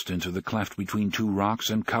dust into the cleft between 2 rocks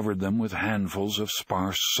and covered them with handfuls of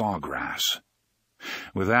sparse sawgrass.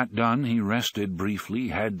 With that done, he rested briefly,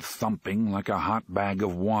 head thumping like a hot bag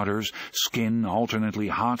of waters, skin alternately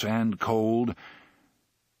hot and cold,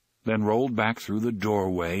 then rolled back through the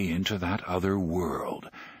doorway into that other world,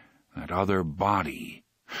 that other body,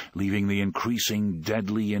 leaving the increasing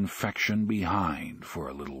deadly infection behind for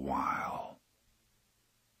a little while.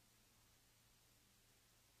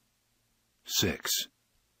 6.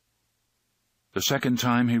 The second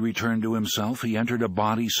time he returned to himself, he entered a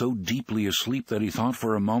body so deeply asleep that he thought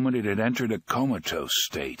for a moment it had entered a comatose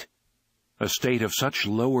state, a state of such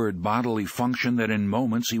lowered bodily function that in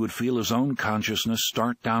moments he would feel his own consciousness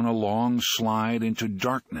start down a long slide into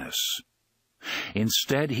darkness.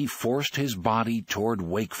 Instead, he forced his body toward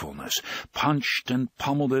wakefulness, punched and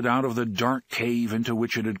pummeled it out of the dark cave into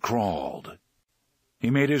which it had crawled. He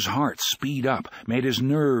made his heart speed up, made his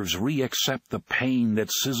nerves re-accept the pain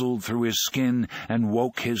that sizzled through his skin and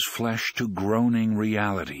woke his flesh to groaning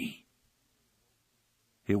reality.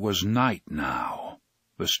 It was night now.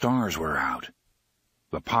 The stars were out.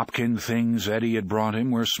 The popkin things Eddie had brought him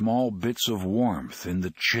were small bits of warmth in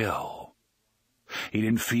the chill. He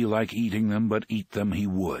didn't feel like eating them, but eat them he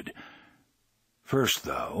would. First,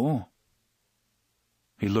 though,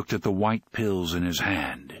 he looked at the white pills in his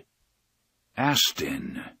hand.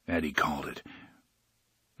 Astin, Eddie called it.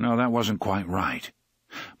 No, that wasn't quite right.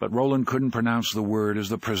 But Roland couldn't pronounce the word as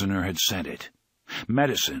the prisoner had said it.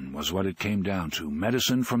 Medicine was what it came down to,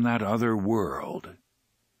 medicine from that other world.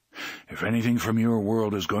 If anything from your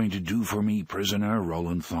world is going to do for me, prisoner,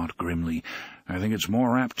 Roland thought grimly, I think it's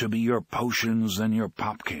more apt to be your potions than your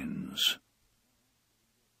popkins.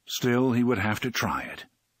 Still, he would have to try it.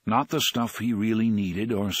 Not the stuff he really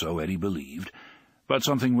needed, or so Eddie believed, but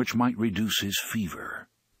something which might reduce his fever.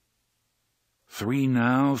 3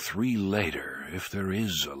 now, 3 later, if there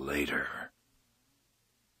is a later.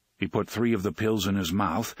 He put 3 of the pills in his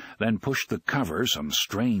mouth, then pushed the cover, some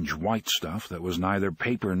strange white stuff that was neither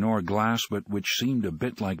paper nor glass, but which seemed a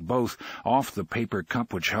bit like both, off the paper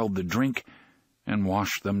cup which held the drink, and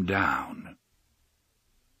washed them down.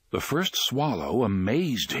 The first swallow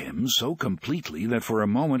amazed him so completely that for a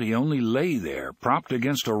moment he only lay there, propped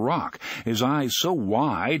against a rock, his eyes so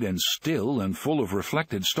wide and still and full of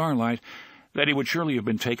reflected starlight that he would surely have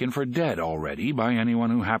been taken for dead already by anyone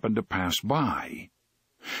who happened to pass by.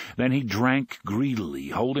 Then he drank greedily,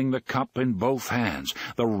 holding the cup in both hands,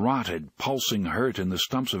 the rotted, pulsing hurt in the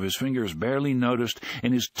stumps of his fingers barely noticed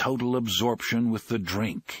in his total absorption with the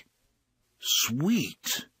drink.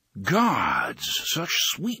 Sweet! Gods! Such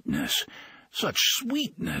sweetness! Such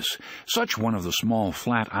sweetness! Such one of the small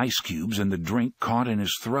flat ice cubes in the drink caught in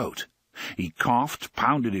his throat. He coughed,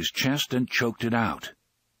 pounded his chest, and choked it out.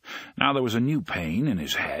 Now there was a new pain in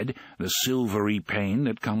his head, the silvery pain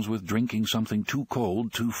that comes with drinking something too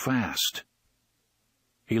cold too fast.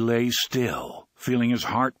 He lay still, feeling his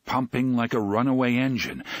heart pumping like a runaway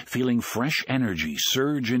engine, feeling fresh energy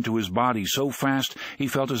surge into his body so fast he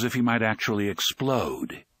felt as if he might actually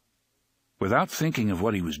explode. Without thinking of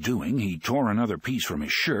what he was doing, he tore another piece from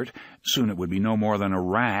his shirt, soon it would be no more than a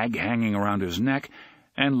rag hanging around his neck,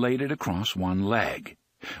 and laid it across one leg.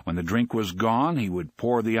 When the drink was gone, he would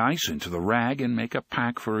pour the ice into the rag and make a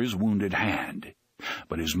pack for his wounded hand.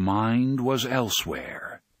 But his mind was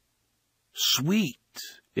elsewhere. Sweet!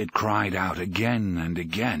 It cried out again and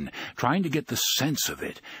again, trying to get the sense of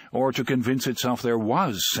it, or to convince itself there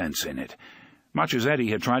was sense in it, much as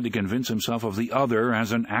Eddie had tried to convince himself of the other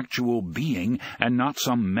as an actual being and not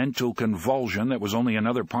some mental convulsion that was only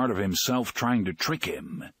another part of himself trying to trick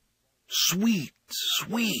him. Sweet,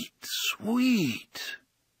 sweet, sweet!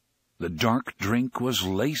 The dark drink was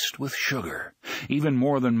laced with sugar, even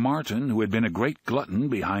more than Martin, who had been a great glutton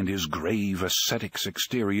behind his grave ascetic's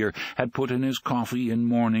exterior, had put in his coffee in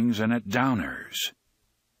mornings and at downers.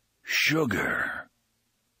 Sugar.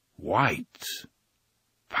 White.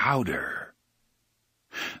 Powder.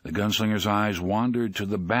 The gunslinger's eyes wandered to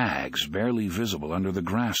the bags barely visible under the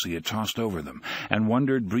grass he had tossed over them, and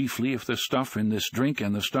wondered briefly if the stuff in this drink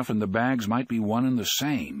and the stuff in the bags might be one and the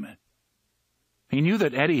same. He knew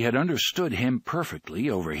that Eddie had understood him perfectly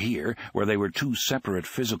over here, where they were 2 separate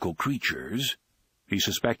physical creatures. He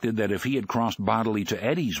suspected that if he had crossed bodily to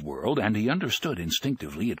Eddie's world, and he understood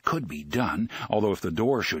instinctively it could be done, although if the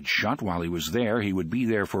door should shut while he was there, he would be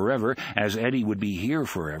there forever, as Eddie would be here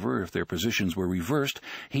forever if their positions were reversed,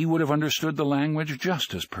 he would have understood the language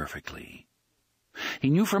just as perfectly. He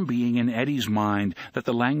knew from being in Eddie's mind that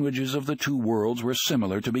the languages of the 2 worlds were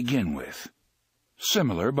similar to begin with.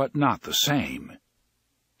 Similar, but not the same.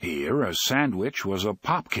 Here a sandwich was a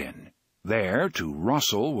popkin. There, to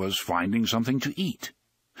rustle, was finding something to eat.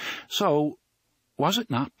 So, was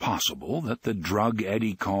it not possible that the drug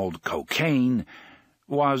Eddie called cocaine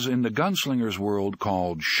was in the gunslinger's world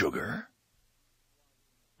called sugar?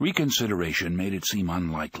 Reconsideration made it seem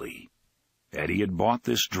unlikely. Eddie had bought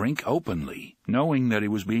this drink openly, knowing that he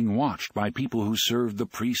was being watched by people who served the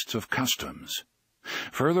priests of customs.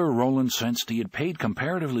 Further, Roland sensed he had paid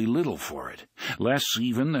comparatively little for it, less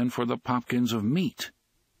even than for the popkins of meat.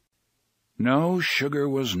 No, sugar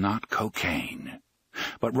was not cocaine.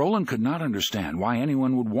 But Roland could not understand why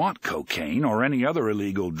anyone would want cocaine, or any other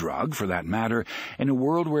illegal drug, for that matter, in a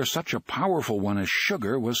world where such a powerful one as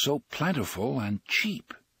sugar was so plentiful and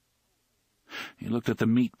cheap. He looked at the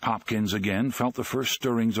meat popkins again, felt the first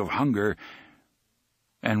stirrings of hunger,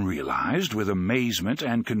 and realized, with amazement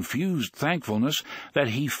and confused thankfulness, that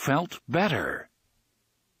he felt better.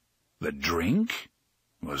 The drink?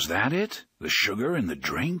 Was that it? The sugar in the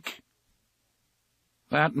drink?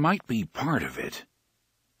 That might be part of it,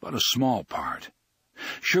 but a small part.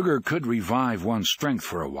 Sugar could revive one's strength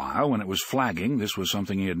for a while when it was flagging. This was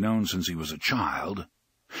something he had known since he was a child.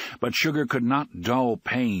 But sugar could not dull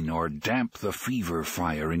pain or damp the fever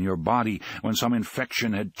fire in your body when some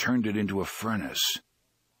infection had turned it into a furnace.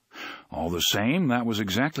 All the same, that was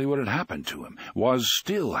exactly what had happened to him, was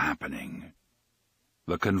still happening.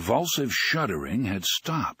 The convulsive shuddering had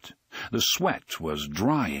stopped. The sweat was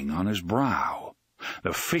drying on his brow.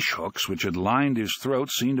 The fishhooks which had lined his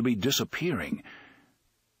throat seemed to be disappearing.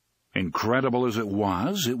 Incredible as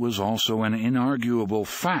it was also an inarguable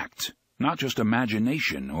fact. not just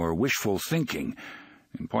imagination or wishful thinking.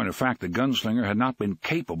 In point of fact, the gunslinger had not been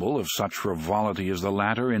capable of such frivolity as the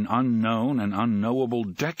latter in unknown and unknowable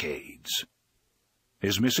decades.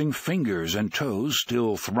 His missing fingers and toes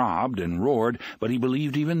still throbbed and roared, but he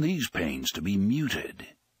believed even these pains to be muted.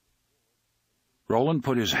 Roland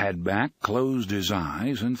put his head back, closed his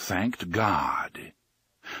eyes, and thanked God.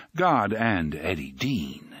 God and Eddie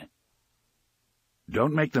Dean.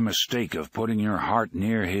 "Don't make the mistake of putting your heart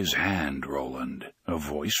near his hand, Roland," a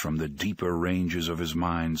voice from the deeper ranges of his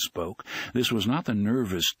mind spoke. This was not the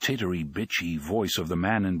nervous, tittery, bitchy voice of the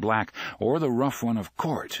man in black or the rough one of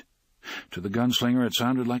Court. To the gunslinger it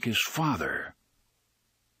sounded like his father.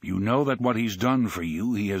 "You know that what he's done for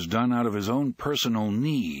you he has done out of his own personal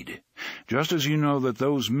need, just as you know that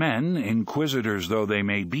those men, inquisitors though they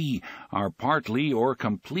may be, are partly or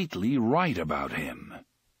completely right about him.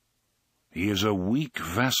 He is a weak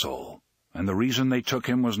vessel, and the reason they took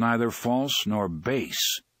him was neither false nor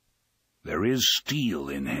base. There is steel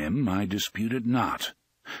in him, I dispute it not,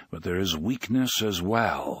 but there is weakness as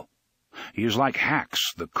well. He is like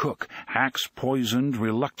Hax, the cook. Hax poisoned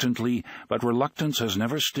reluctantly, but reluctance has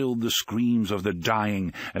never stilled the screams of the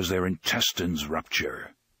dying as their intestines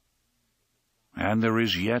rupture. And there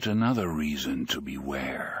is yet another reason to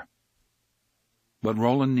beware." But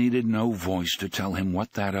Roland needed no voice to tell him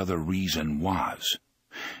what that other reason was.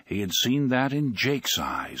 He had seen that in Jake's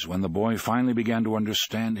eyes when the boy finally began to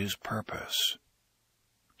understand his purpose.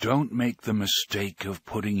 Don't make the mistake of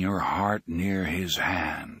putting your heart near his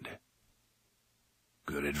hand.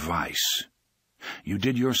 Good advice. You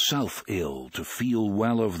did yourself ill to feel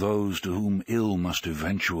well of those to whom ill must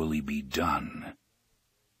eventually be done.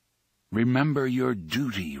 Remember your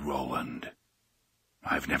duty, Roland.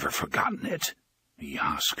 I've never forgotten it, he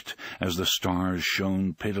husked, as the stars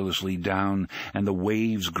shone pitilessly down, and the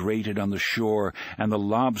waves grated on the shore, and the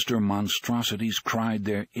lobster monstrosities cried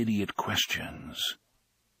their idiot questions.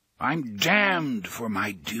 I'm damned for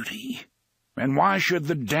my duty. And why should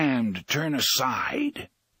the damned turn aside?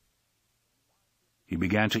 He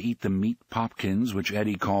began to eat the meat popkins which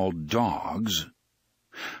Eddie called dogs.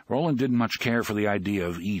 Roland didn't much care for the idea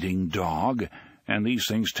of eating dog, and these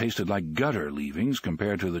things tasted like gutter leavings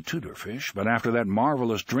compared to the Tudor fish, but after that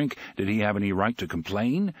marvelous drink did he have any right to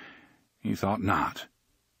complain? He thought not.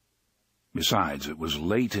 Besides, it was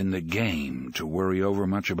late in the game to worry over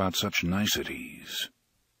much about such niceties.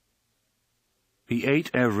 He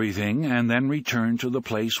ate everything and then returned to the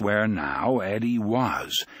place where now Eddie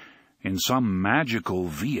was, in some magical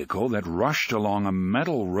vehicle that rushed along a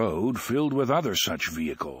metal road filled with other such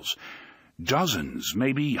vehicles, dozens,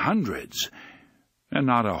 maybe hundreds, and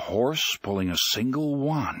not a horse pulling a single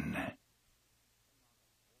one.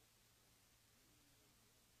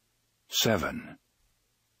 7.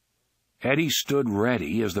 Eddie stood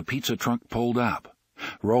ready as the pizza truck pulled up.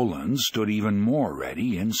 Roland stood even more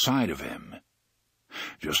ready inside of him.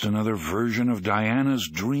 Just another version of Diana's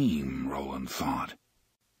dream, Roland thought.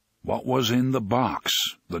 What was in the box,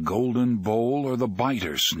 the golden bowl or the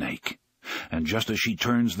biter snake? And just as she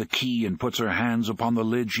turns the key and puts her hands upon the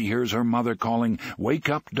lid, she hears her mother calling, "Wake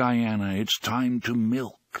up, Diana, it's time to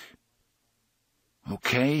milk."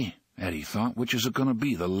 Okay, Eddie thought, which is it going to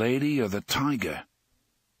be, the lady or the tiger?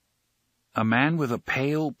 A man with a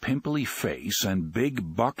pale, pimply face and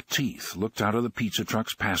big buck teeth looked out of the pizza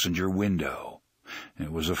truck's passenger window.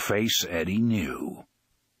 It was a face Eddie knew.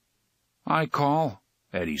 "I call,"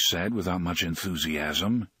 Eddie said without much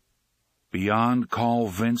enthusiasm. Beyond Call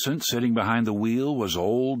Vincent, sitting behind the wheel, was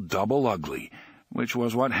old Double Ugly, which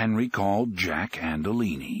was what Henry called Jack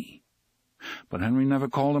Andolini. But Henry never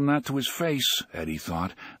called him that to his face, Eddie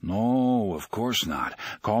thought. No, of course not.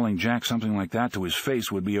 Calling Jack something like that to his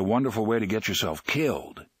face would be a wonderful way to get yourself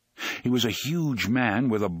killed. He was a huge man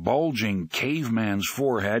with a bulging caveman's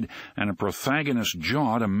forehead and a Protagonist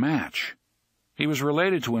jaw to match. He was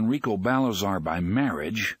related to Enrico Balazar by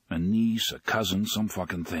marriage, a niece, a cousin, some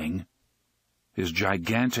fucking thing. His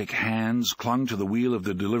gigantic hands clung to the wheel of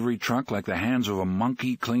the delivery truck like the hands of a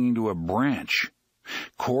monkey clinging to a branch.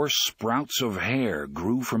 Coarse sprouts of hair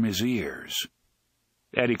grew from his ears.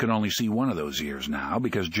 Eddie could only see one of those ears now,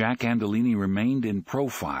 because Jack Andolini remained in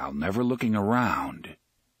profile, never looking around.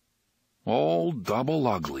 Old Double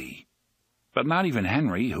Ugly. But not even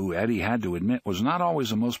Henry, who Eddie had to admit was not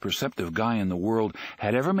always the most perceptive guy in the world,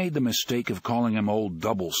 had ever made the mistake of calling him Old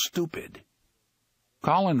Double Stupid.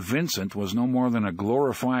 Colin Vincent was no more than a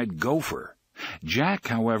glorified gopher. Jack,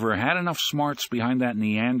 however, had enough smarts behind that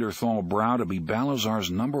Neanderthal brow to be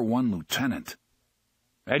Balazar's #1 lieutenant.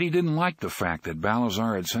 Eddie didn't like the fact that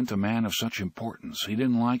Balazar had sent a man of such importance. He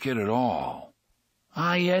didn't like it at all.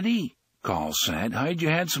 "Hi, Eddie," Call said. "Heard you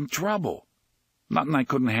had some trouble." "Nothing I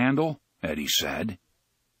couldn't handle," Eddie said.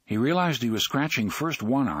 He realized he was scratching first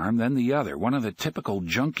one arm, then the other, one of the typical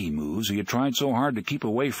junkie moves he had tried so hard to keep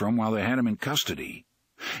away from while they had him in custody.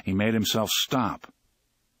 He made himself stop.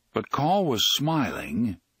 But Call was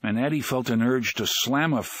smiling, and Eddie felt an urge to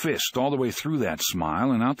slam a fist all the way through that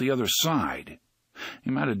smile and out the other side.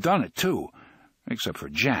 He might have done it, too, except for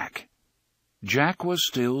Jack. Jack was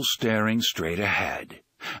still staring straight ahead,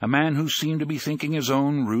 a man who seemed to be thinking his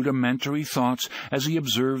own rudimentary thoughts as he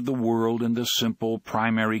observed the world in the simple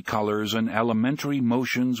primary colors and elementary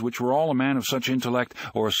motions which were all a man of such intellect,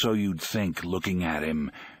 or so you'd think looking at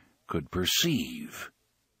him, could perceive.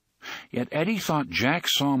 Yet Eddie thought Jack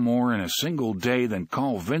saw more in a single day than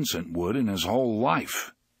Carl Vincent would in his whole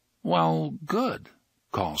life. "Well, good,"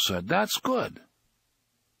 Carl said. "That's good."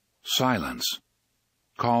 Silence.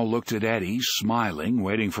 Carl looked at Eddie, smiling,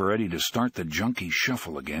 waiting for Eddie to start the junkie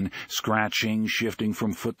shuffle again, scratching, shifting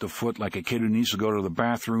from foot to foot like a kid who needs to go to the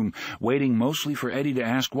bathroom, waiting mostly for Eddie to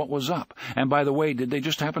ask what was up, and by the way, did they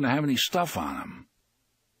just happen to have any stuff on them?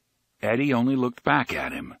 Eddie only looked back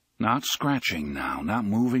at him, not scratching now, not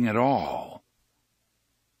moving at all.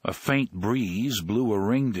 A faint breeze blew a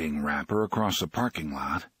ring-ding wrapper across the parking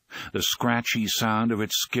lot. The scratchy sound of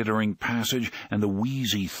its skittering passage and the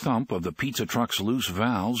wheezy thump of the pizza truck's loose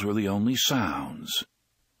valves were the only sounds.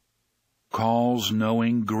 Call's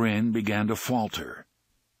knowing grin began to falter.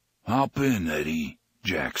 "Hop in, Eddie,"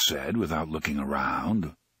 Jack said without looking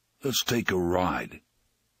around. "Let's take a ride."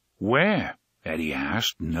 "Where?" Eddie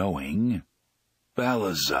asked, knowing.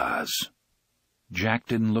 "Balazar's." Jack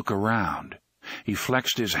didn't look around. He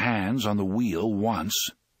flexed his hands on the wheel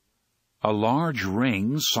once. A large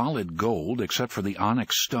ring, solid gold except for the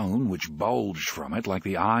onyx stone which bulged from it like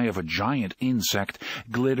the eye of a giant insect,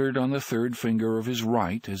 glittered on the third finger of his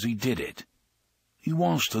right as he did it. "He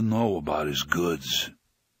wants to know about his goods."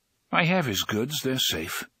 "I have his goods. They're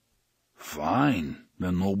safe." "Fine.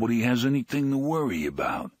 Then nobody has anything to worry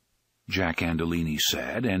about," Jack Andolini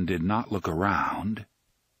said, and did not look around.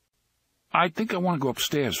 "I think I want to go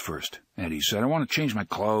upstairs first," Eddie said. "I want to change my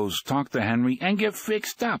clothes, talk to Henry, and get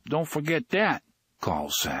fixed up. Don't forget that," Call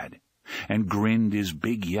said, and grinned his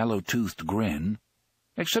big yellow-toothed grin.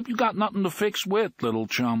 "Except you got nothing to fix with, little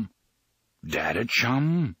chum." Data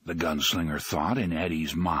chum, the gunslinger thought in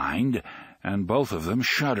Eddie's mind, and both of them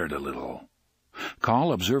shuddered a little.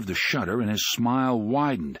 Call observed the shudder, and his smile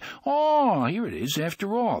widened. "Oh, here it is,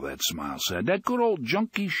 after all," that smile said. "That good old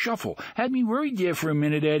junkie shuffle. Had me worried there for a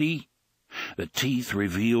minute, Eddie." The teeth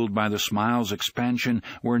revealed by the smile's expansion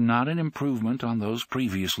were not an improvement on those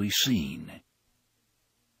previously seen.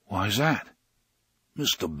 "Why's that?"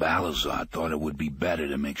 "Mr. Balazar thought it would be better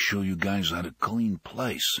to make sure you guys had a clean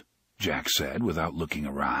place," Jack said without looking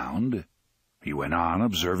around. He went on,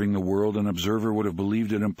 observing the world an observer would have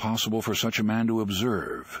believed it impossible for such a man to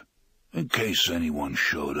observe. "In case anyone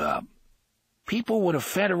showed up." "People with a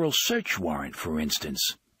federal search warrant, for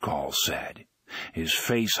instance," Call said. His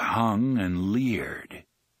face hung and leered.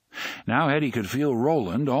 Now Eddie could feel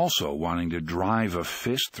Roland also wanting to drive a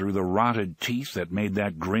fist through the rotted teeth that made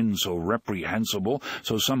that grin so reprehensible,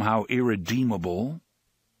 so somehow irredeemable.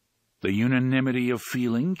 The unanimity of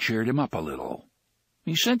feeling cheered him up a little.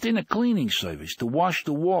 "He sent in a cleaning service to wash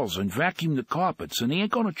the walls and vacuum the carpets, and he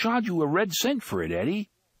ain't going to charge you a red cent for it, Eddie."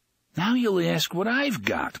 "Now you'll ask what I've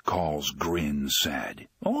got," Call's grin said.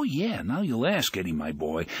 "Oh, yeah, now you'll ask, Eddie, my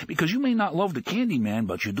boy, because you may not love the candy man,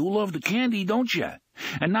 but you do love the candy, don't you?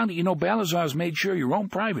 And now that you know Balazar's made sure your own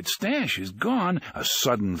private stash is gone," a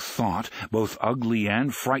sudden thought, both ugly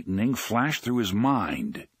and frightening, flashed through his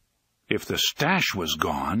mind. If the stash was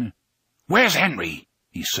gone... "Where's Henry?"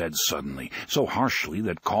 he said suddenly, so harshly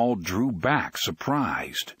that Call drew back,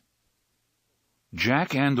 surprised.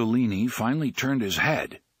 Jack Andolini finally turned his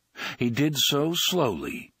head. He did so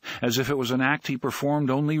slowly, as if it was an act he performed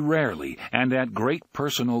only rarely and at great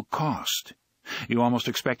personal cost. You almost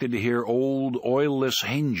expected to hear old, oilless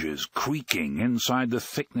hinges creaking inside the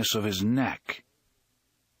thickness of his neck.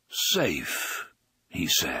 "Safe," he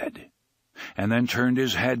said, and then turned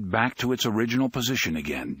his head back to its original position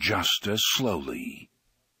again, just as slowly.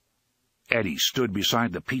 Eddie stood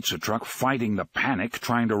beside the pizza truck, fighting the panic,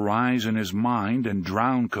 trying to rise in his mind and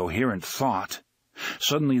drown coherent thought.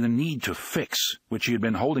 Suddenly the need to fix, which he had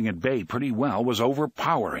been holding at bay pretty well, was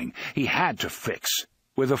overpowering. He had to fix.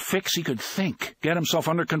 With a fix he could think, get himself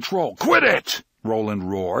under control. "Quit it!"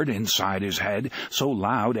 Roland roared inside his head, so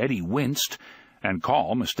loud Eddie winced, and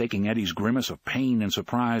Call, mistaking Eddie's grimace of pain and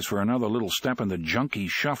surprise for another little step in the junkie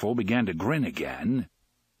shuffle, began to grin again.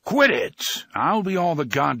 "Quit it! I'll be all the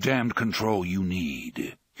goddamned control you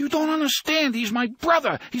need." You don't understand. He's my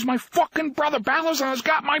brother. He's my fucking brother. Balazar's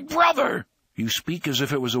got my brother. You speak as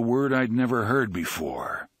if it was a word I'd never heard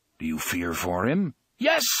before. Do you fear for him?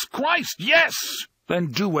 Yes, Christ, yes! Then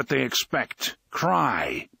do what they expect.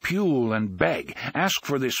 Cry, pule, and beg. Ask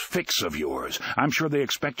for this fix of yours. I'm sure they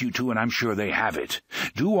expect you to, and I'm sure they have it.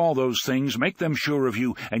 Do all those things, make them sure of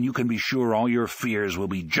you, and you can be sure all your fears will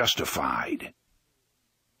be justified.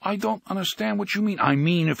 I don't understand what you mean. I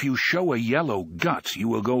mean, if you show a yellow gut, you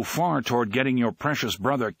will go far toward getting your precious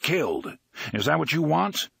brother killed. Is that what you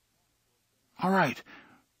want? All right.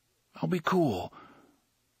 I'll be cool.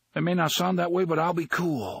 It may not sound that way, but I'll be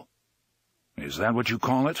cool. Is that what you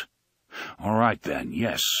call it? All right, then,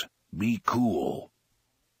 yes, be cool.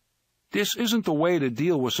 This isn't the way the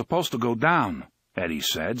deal was supposed to go down, Eddie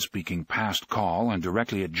said, speaking past call and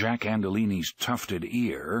directly at Jack Andolini's tufted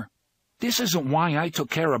ear. This isn't why I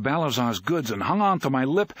took care of Balazar's goods and hung on to my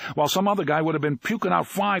lip while some other guy would have been puking out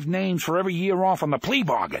 5 names for every year off on the plea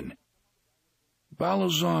bargain.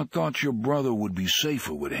 Balazar thought your brother would be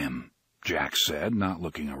safer with him, Jack said, not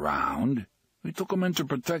looking around. We took him into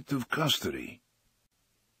protective custody.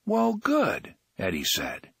 Well, good, Eddie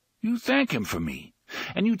said. You thank him for me,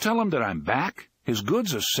 and you tell him that I'm back, his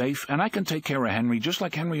goods are safe, and I can take care of Henry just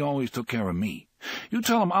like Henry always took care of me. You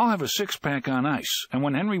tell him I'll have a 6-pack on ice, and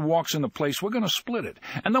when Henry walks in the place, we're going to split it,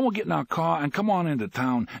 and then we'll get in our car and come on into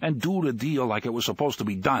town and do the deal like it was supposed to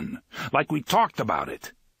be done, like we talked about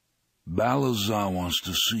it. Balazar wants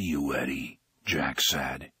to see you, Eddie, Jack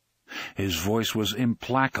said. His voice was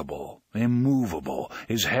implacable, immovable.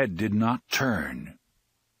 His head did not turn.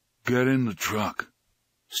 Get in the truck.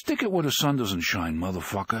 Stick it where the sun doesn't shine,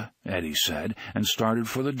 motherfucker, Eddie said, and started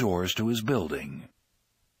for the doors to his building.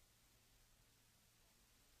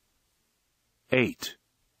 8.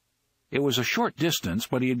 It was a short distance,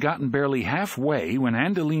 but he had gotten barely halfway when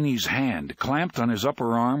Andolini's hand clamped on his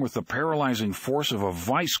upper arm with the paralyzing force of a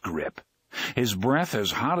vice grip, his breath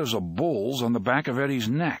as hot as a bull's on the back of Eddie's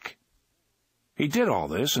neck. He did all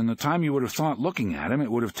this in the time you would have thought looking at him it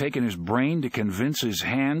would have taken his brain to convince his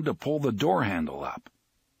hand to pull the door handle up.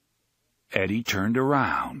 Eddie turned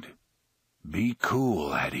around. Be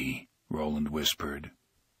cool, Eddie, Roland whispered.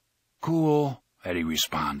 Cool, Eddie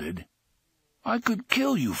responded. I could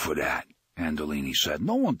kill you for that, Andolini said.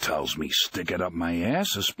 No one tells me stick it up my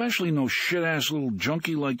ass, especially no shit-ass little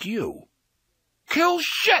junkie like you. Kill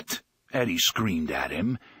shit! Eddie screamed at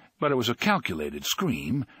him, but it was a calculated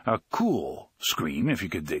scream, a cool scream, if you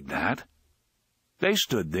could dig that. They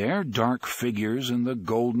stood there, dark figures in the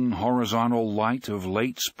golden horizontal light of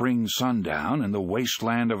late spring sundown in the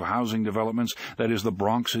wasteland of housing developments that is the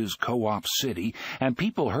Bronx's co-op city, and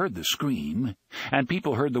people heard the scream, and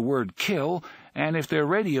people heard the word kill, and if their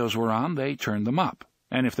radios were on, they turned them up,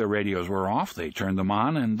 and if their radios were off, they turned them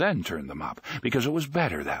on and then turned them up, because it was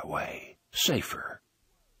better that way, safer.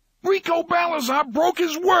 Rico Balazar broke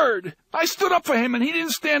his word. I stood up for him, and he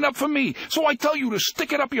didn't stand up for me. So I tell you to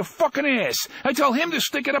stick it up your fucking ass. I tell him to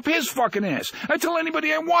stick it up his fucking ass. I tell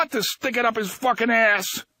anybody I want to stick it up his fucking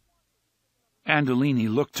ass. Andolini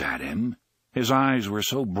looked at him. His eyes were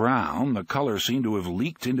so brown the color seemed to have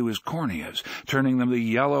leaked into his corneas, turning them the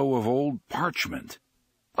yellow of old parchment.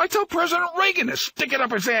 I tell President Reagan to stick it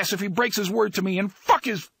up his ass if he breaks his word to me, and fuck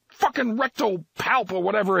his fucking rectal palp or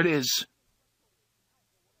whatever it is.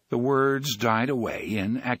 The words died away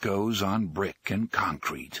in echoes on brick and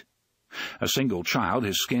concrete. A single child,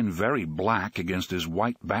 his skin very black against his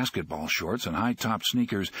white basketball shorts and high-top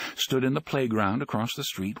sneakers, stood in the playground across the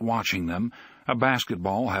street watching them, a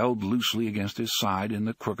basketball held loosely against his side in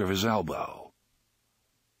the crook of his elbow.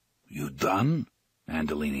 You done?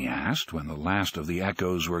 Andolini asked when the last of the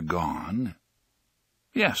echoes were gone.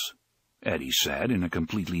 Yes, Eddie said in a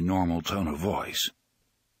completely normal tone of voice.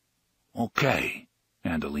 Okay,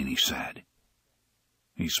 Andolini said.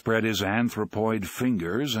 He spread his anthropoid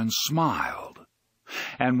fingers and smiled.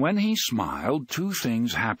 And when he smiled, 2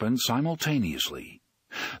 things happened simultaneously.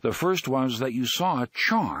 The first was that you saw a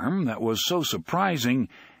charm that was so surprising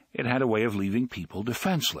it had a way of leaving people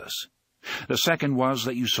defenseless. The second was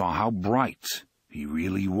that you saw how bright he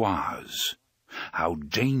really was. How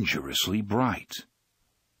dangerously bright.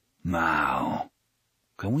 Now,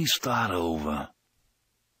 can we start over?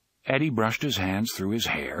 Eddie brushed his hands through his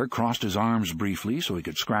hair, crossed his arms briefly so he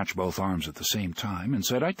could scratch both arms at the same time, and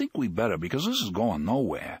said, I think we better, because this is going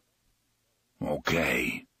nowhere.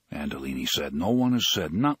 Okay, Andolini said. No one has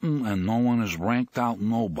said nothing, and no one has ranked out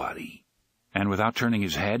nobody. And without turning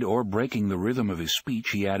his head or breaking the rhythm of his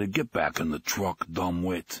speech, he added, Get back in the truck,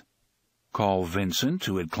 dumbwit. Call Vincent,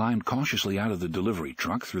 who had climbed cautiously out of the delivery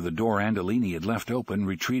truck through the door Andolini had left open,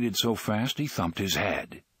 retreated so fast he thumped his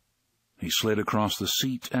head. He slid across the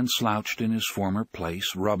seat and slouched in his former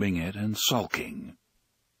place, rubbing it and sulking.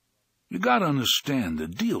 "You gotta understand, the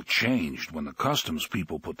deal changed when the customs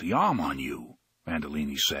people put the arm on you,"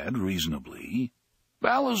 Andolini said reasonably.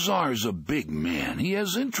 "Balazar's a big man. He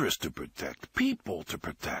has interests to protect, people to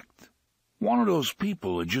protect. One of those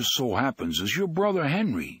people, it just so happens, is your brother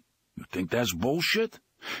Henry. You think that's bullshit?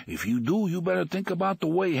 If you do, you better think about the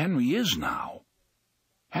way Henry is now."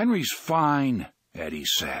 "Henry's fine," Eddie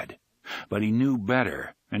said, but he knew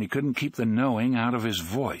better, and he couldn't keep the knowing out of his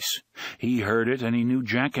voice. He heard it, and he knew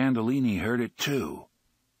Jack Andolini heard it too.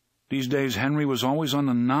 These days Henry was always on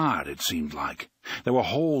the nod, it seemed like. There were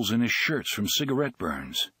holes in his shirts from cigarette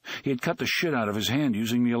burns. He had cut the shit out of his hand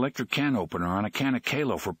using the electric can opener on a can of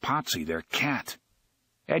Kalo for Potsy, their cat.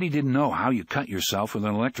 Eddie didn't know how you cut yourself with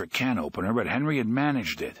an electric can opener, but Henry had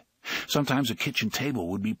managed it. Sometimes the kitchen table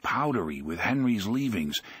would be powdery with Henry's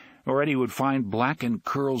leavings, or Eddie would find blackened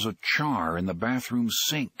curls of char in the bathroom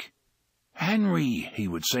sink. "Henry," he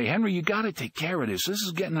would say, "Henry, you gotta take care of this. This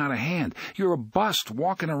is getting out of hand. You're a bust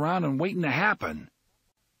walking around and waiting to happen."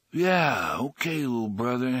 "Yeah, okay, little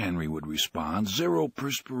brother," Henry would respond. "Zero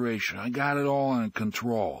perspiration. I got it all under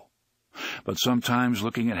control." But sometimes,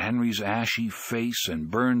 looking at Henry's ashy face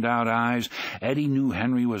and burned-out eyes, Eddie knew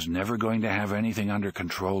Henry was never going to have anything under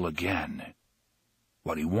control again.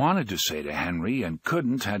 What he wanted to say to Henry and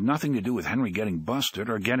couldn't had nothing to do with Henry getting busted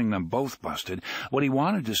or getting them both busted. What he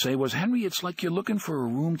wanted to say was, "Henry, it's like you're looking for a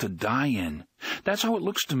room to die in. That's how it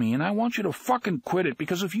looks to me, and I want you to fucking quit it,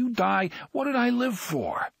 because if you die, what did I live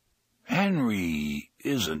for?" "Henry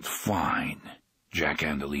isn't fine," Jack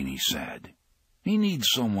Andolini said. "He needs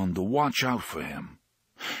someone to watch out for him.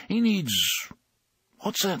 He needs,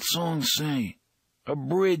 what's that song say? A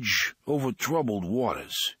bridge over troubled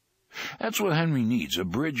waters. That's what Henry needs, a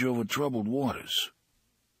bridge over troubled waters.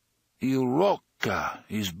 Il Rocca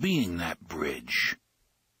is being that bridge."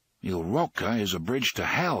 Il Rocca is a bridge to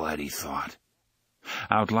hell, Eddie thought.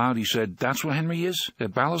 Out loud he said, "That's what Henry is,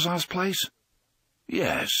 at Balazar's place?"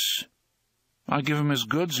 "Yes." "I give him his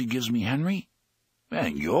goods, he gives me Henry."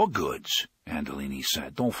 "And your goods," Andolini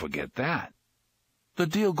said. "Don't forget that. The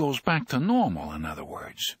deal goes back to normal, in other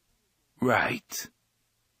words." "Right.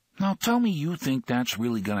 Now tell me you think that's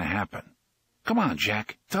really going to happen. Come on,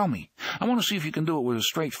 Jack, tell me. I want to see if you can do it with a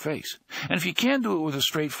straight face. And if you can't do it with a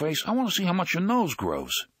straight face, I want to see how much your nose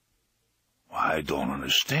grows." "I don't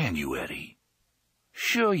understand you, Eddie."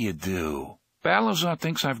 "Sure you do. Balazar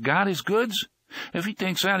thinks I've got his goods. If he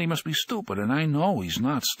thinks that, he must be stupid, and I know he's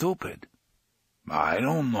not stupid." "I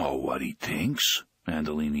don't know what he thinks,"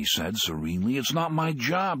 Andolini said serenely. "It's not my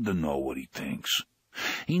job to know what he thinks.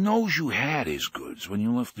 He knows you had his goods when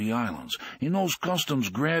you left the islands. He knows customs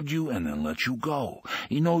grabbed you and then let you go.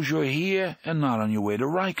 He knows you're here and not on your way to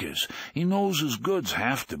Rikers. He knows his goods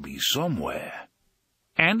have to be somewhere.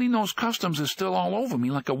 And he knows customs is still all over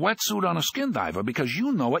me like a wetsuit on a skin diver, because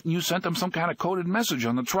you know it and you sent him some kind of coded message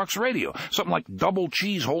on the truck's radio. Something like double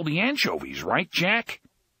cheese holding anchovies, right, Jack?"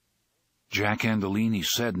 Jack Andolini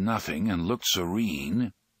said nothing and looked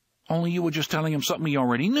serene. "Only you were just telling him something he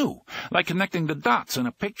already knew, like connecting the dots in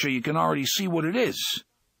a picture you can already see what it is."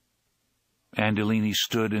 Andolini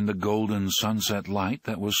stood in the golden sunset light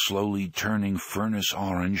that was slowly turning furnace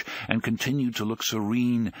orange and continued to look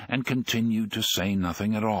serene and continued to say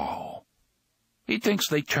nothing at all. "He thinks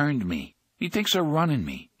they turned me. He thinks they're running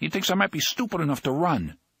me. He thinks I might be stupid enough to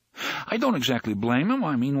run. I don't exactly blame him.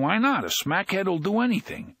 I mean, why not? A smackhead'll do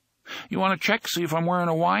anything. You want to check, see if I'm wearing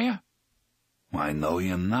a wire?" "I know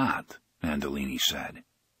you're not," Andolini said.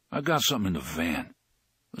 "I got something in the van.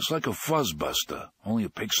 It's like a fuzzbuster, only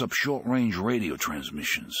it picks up short-range radio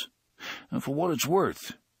transmissions. And for what it's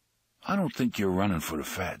worth, I don't think you're running for the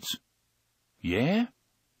feds." "Yeah?"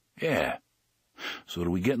 "Yeah. So do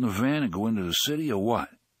we get in the van and go into the city, or what?"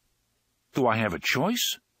 "Do I have a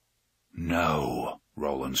choice?" "No,"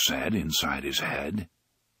 Roland said inside his head.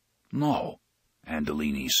 "No,"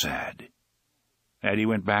 Andolini said. Eddie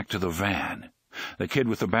went back to the van. The kid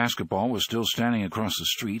with the basketball was still standing across the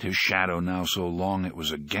street, his shadow now so long it was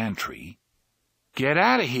a gantry. "Get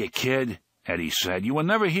out of here, kid," Eddie said. "You were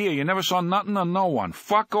never here. You never saw nothing or no one.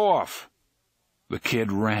 Fuck off." The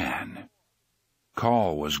kid ran.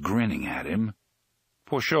 Carl was grinning at him.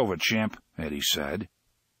 "Push over, chimp," Eddie said.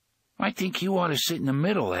 "I think you ought to sit in the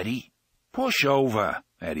middle, Eddie." "Push over,"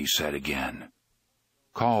 Eddie said again.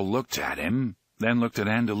 Carl looked at him, then looked at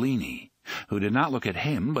Andolini, who did not look at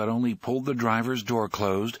him, but only pulled the driver's door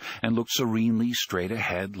closed and looked serenely straight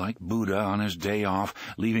ahead like Buddha on his day off,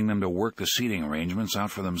 leaving them to work the seating arrangements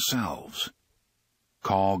out for themselves.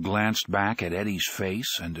 Carl glanced back at Eddie's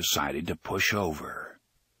face and decided to push over.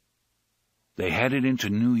 They headed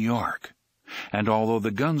into New York, and although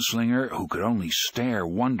the gunslinger, who could only stare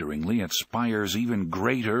wonderingly at spires even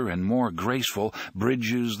greater and more graceful,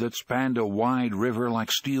 bridges that spanned a wide river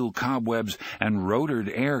like steel cobwebs, and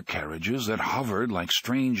rotored air carriages that hovered like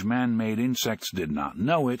strange man-made insects, did not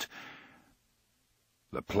know it,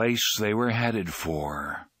 the place they were headed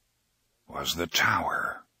for was the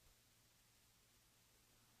Tower.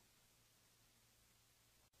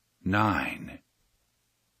 9.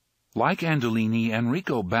 Like Andolini,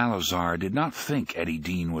 Enrico Balazar did not think Eddie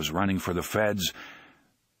Dean was running for the feds.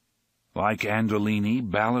 Like Andolini,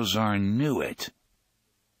 Balazar knew it.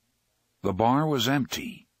 The bar was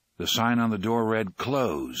empty. The sign on the door read,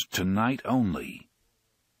 "Closed, tonight only."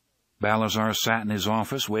 Balazar sat in his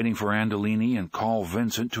office waiting for Andolini and Carl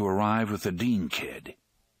Vincent to arrive with the Dean kid.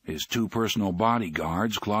 His 2 personal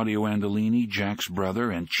bodyguards, Claudio Andolini, Jack's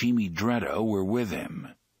brother, and Chimi Dreddo, were with him.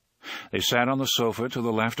 They sat on the sofa to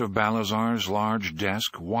the left of Balazar's large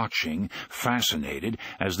desk, watching, fascinated,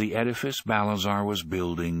 as the edifice Balazar was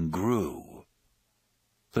building grew.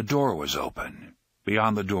 The door was open.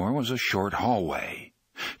 Beyond the door was a short hallway.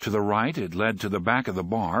 To the right it led to the back of the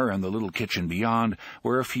bar and the little kitchen beyond,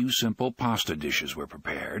 where a few simple pasta dishes were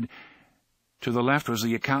prepared. To the left was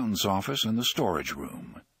the accountant's office and the storage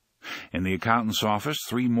room. In the accountant's office,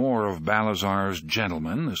 3 more of Balazar's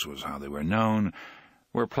gentlemen, this was how they were known,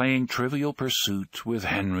 were playing Trivial Pursuit with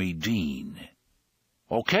Henry Dean.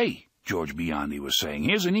 "Okay," George Biondi was saying.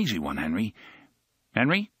 "Here's an easy one, Henry."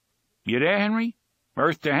 "Henry? You there, Henry?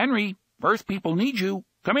 Earth to Henry. Earth people need you.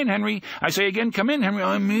 Come in, Henry. I say again, come in, Henry."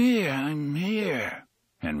 I'm here,"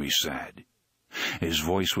 Henry said. His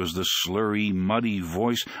voice was the slurry, muddy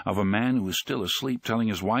voice of a man who is still asleep, telling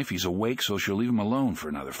his wife he's awake so she'll leave him alone for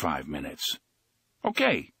another 5 minutes.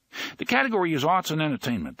 "Okay, the category is arts and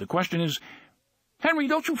entertainment. The question is, Henry,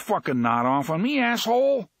 don't you fucking nod off on me,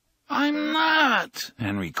 asshole." "I'm not,"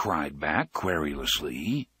 Henry cried back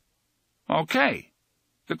querulously. "Okay.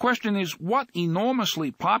 The question is, what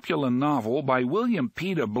enormously popular novel by William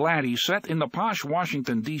Peter Blatty set in the posh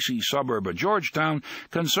Washington, D.C. suburb of Georgetown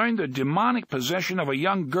concerned the demonic possession of a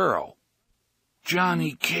young girl?"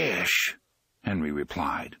 "Johnny Cash," Henry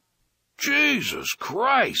replied. "Jesus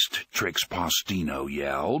Christ," Trix Postino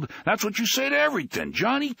yelled. "That's what you say to everything.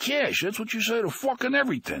 Johnny Cash, that's what you say to fucking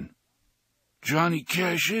everything." "Johnny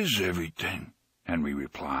Cash is everything," Henry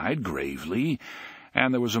replied gravely,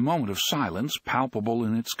 and there was a moment of silence, palpable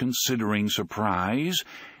in its considering surprise,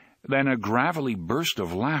 then a gravelly burst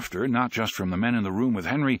of laughter, not just from the men in the room with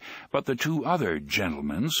Henry, but the 2 other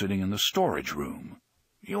gentlemen sitting in the storage room.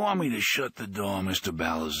 "You want me to shut the door, Mr.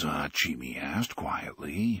 Balazar?" Chimi asked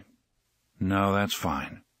quietly. "No, that's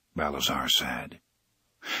fine," Balazar said.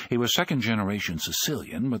 He was second-generation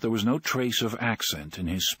Sicilian, but there was no trace of accent in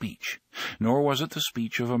his speech, nor was it the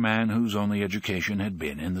speech of a man whose only education had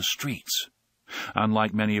been in the streets.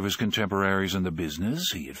 Unlike many of his contemporaries in the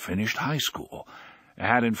business, he had finished high school,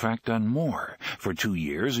 had in fact done more. For 2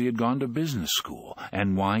 years he had gone to business school,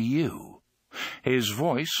 NYU. His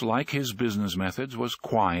voice, like his business methods, was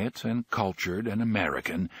quiet and cultured and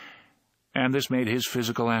American, and this made his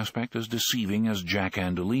physical aspect as deceiving as Jack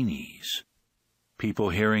Andolini's.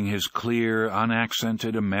 People hearing his clear,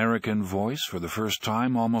 unaccented American voice for the first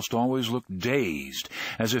time almost always looked dazed,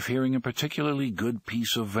 as if hearing a particularly good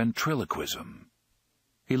piece of ventriloquism.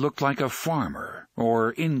 He looked like a farmer,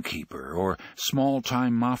 or innkeeper, or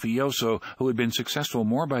small-time mafioso who had been successful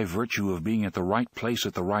more by virtue of being at the right place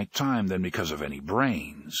at the right time than because of any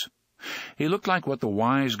brains. He looked like what the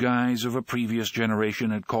wise guys of a previous generation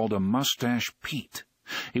had called a mustache Pete.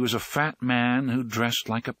 He was a fat man who dressed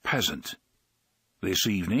like a peasant. This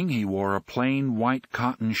evening he wore a plain white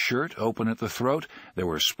cotton shirt open at the throat, there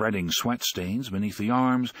were spreading sweat stains beneath the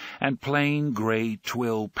arms, and plain gray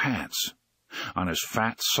twill pants. On his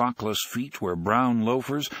fat, sockless feet were brown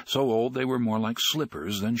loafers, so old they were more like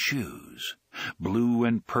slippers than shoes. Blue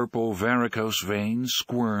and purple varicose veins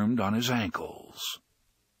squirmed on his ankles.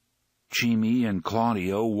 Chimi and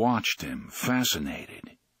Claudio watched him,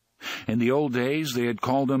 fascinated. In the old days they had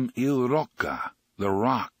called him Il Rocca, the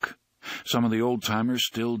Rock. Some of the old-timers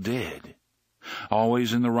still did.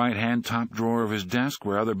 Always in the right-hand top drawer of his desk,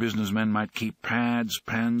 where other businessmen might keep pads,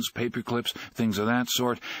 pens, paper clips, things of that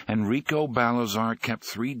sort, Enrico Balazar kept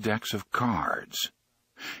 3 decks of cards.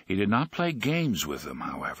 He did not play games with them,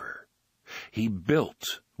 however. He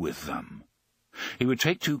built with them. He would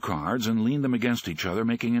take 2 cards and lean them against each other,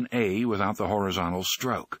 making an A without the horizontal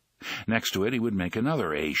stroke. Next to it he would make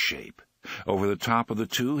another A shape. Over the top of the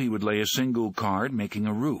 2 he would lay a single card, making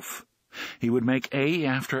a roof. He would make A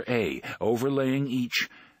after A, overlaying each,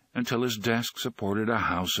 until his desk supported a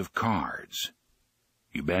house of cards.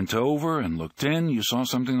 You bent over and looked in, you saw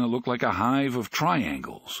something that looked like a hive of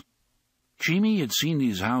triangles. Chimi had seen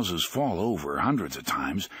these houses fall over hundreds of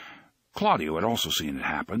times. Claudio had also seen it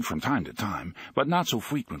happen from time to time, but not so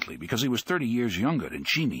frequently because he was 30 years younger than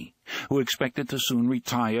Chimi, who expected to soon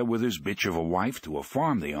retire with his bitch of a wife to a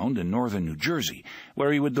farm they owned in northern New Jersey,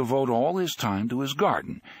 where he would devote all his time to his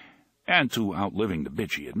garden, and to outliving the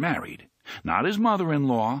bitch he had married. Not his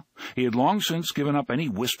mother-in-law. He had long since given up any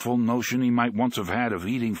wistful notion he might once have had of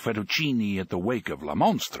eating fettuccine at the wake of La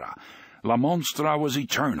Monstra. La Monstra was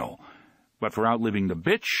eternal, but for outliving the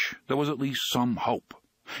bitch there was at least some hope.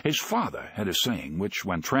 His father had a saying which,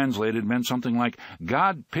 when translated, meant something like,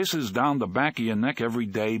 God pisses down the back of your neck every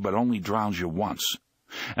day but only drowns you once.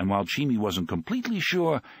 And while Chimi wasn't completely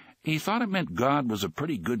sure, he thought it meant God was a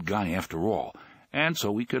pretty good guy after all, and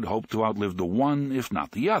so he could hope to outlive the one, if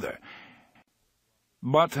not the other,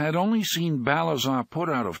 but had only seen Balazar put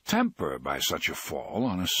out of temper by such a fall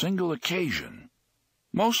on a single occasion.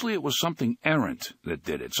 Mostly it was something errant that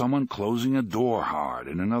did it, someone closing a door hard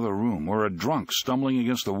in another room, or a drunk stumbling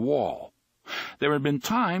against the wall. There had been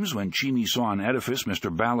times when Chimi saw an edifice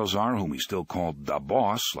Mr. Balazar, whom he still called the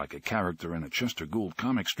Boss, like a character in a Chester Gould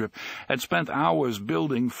comic strip, had spent hours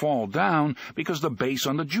building fall down because the bass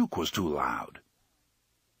on the juke was too loud.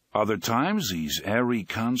 Other times these airy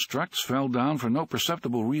constructs fell down for no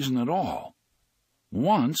perceptible reason at all.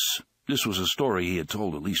 Once, this was a story he had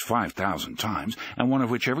told at least 5,000 times, and one of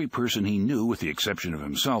which every person he knew, with the exception of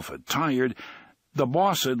himself, had tired, the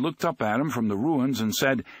Boss had looked up at him from the ruins and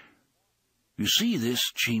said, You see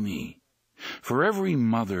this, Chimi? For every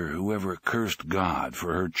mother who ever cursed God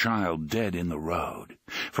for her child dead in the road,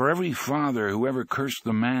 for every father who ever cursed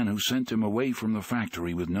the man who sent him away from the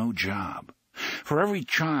factory with no job, for every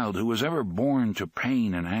child who was ever born to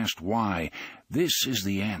pain and asked why, this is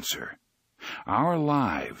the answer. Our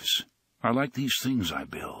lives are like these things I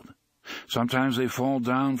build. Sometimes they fall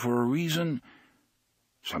down for a reason,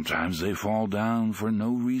 sometimes they fall down for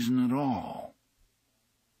no reason at all.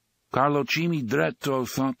 Carlo Chimi Dretto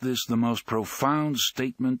thought this the most profound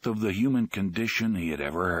statement of the human condition he had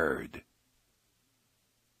ever heard.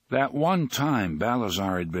 That one time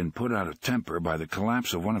Balazar had been put out of temper by the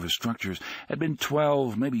collapse of one of his structures had been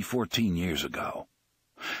 12, maybe 14 years ago.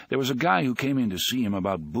 There was a guy who came in to see him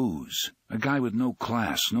about booze, a guy with no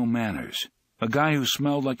class, no manners, a guy who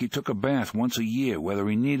smelled like he took a bath once a year, whether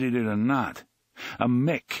he needed it or not. A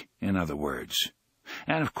Mick, in other words.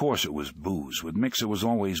 And of course it was booze. With Micks it was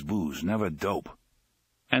always booze, never dope.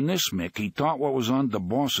 And this Mick, he thought what was on the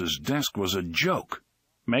boss's desk was a joke.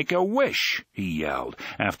 Make a wish, he yelled,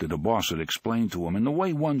 after the boss had explained to him, in the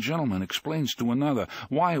way one gentleman explains to another,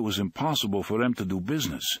 why it was impossible for them to do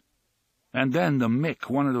business. And then the Mick,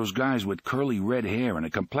 one of those guys with curly red hair and a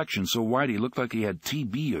complexion so white he looked like he had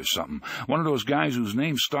TB or something, one of those guys whose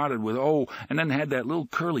name started with O and then had that little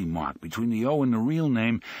curly mark between the O and the real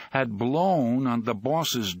name, had blown on the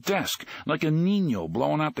boss's desk, like a Nino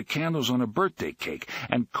blowing out the candles on a birthday cake,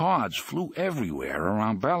 and cards flew everywhere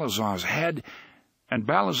around Balazar's head, and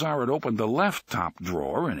Balazar had opened the left top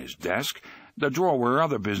drawer in his desk, the drawer where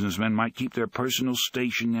other businessmen might keep their personal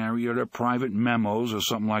stationery or their private memos or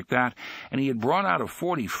something like that, and he had brought out a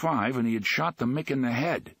 .45 and he had shot the Mick in the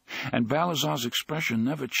head, and Balazar's expression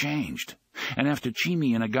never changed. And after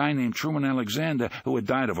Chimi and a guy named Truman Alexander, who had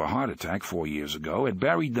died of a heart attack 4 years ago, had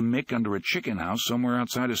buried the Mick under a chicken house somewhere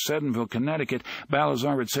outside of Sedenville, Connecticut,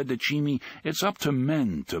 Balazar had said to Chimi, "It's up to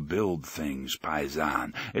men to build things,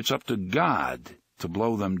 paisan. It's up to God to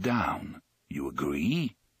blow them down. You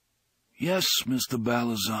agree?" "Yes, Mr.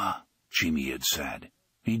 Balazar," Chimi had said.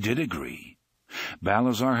 He did agree.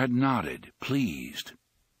 Balazar had nodded, pleased.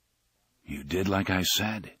 "You did like I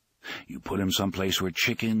said? You put him someplace where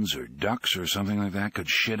chickens or ducks or something like that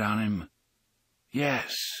could shit on him?"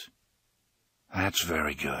 "Yes." "That's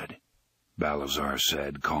very good," Balazar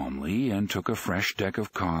said calmly, and took a fresh deck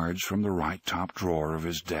of cards from the right top drawer of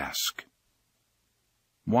his desk.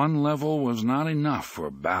 One level was not enough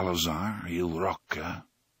for Balazar Il Rocca.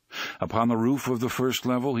 Upon the roof of the first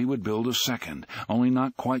level he would build a second, only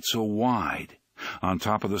not quite so wide. On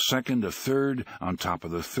top of the second, a third. On top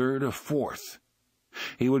of the third, a fourth.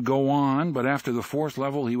 He would go on, but after the fourth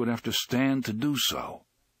level he would have to stand to do so.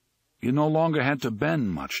 You no longer had to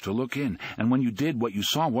bend much to look in, and when you did, what you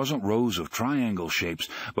saw wasn't rows of triangle shapes,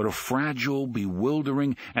 but a fragile,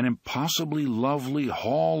 bewildering, and impossibly lovely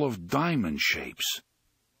hall of diamond shapes.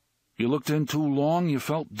 You looked in too long, you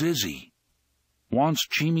felt dizzy. Once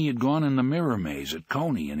Chimi had gone in the mirror maze at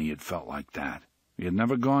Coney, and he had felt like that. He had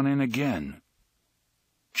never gone in again.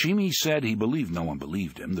 Chimmy said he believed no one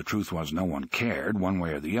believed him. The truth was no one cared, one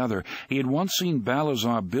way or the other. He had once seen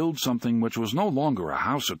Balazar build something which was no longer a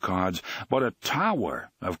house of cards, but a tower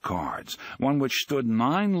of cards, one which stood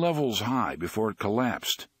 9 levels high before it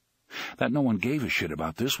collapsed. That no one gave a shit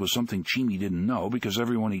about this was something Chimmy didn't know, because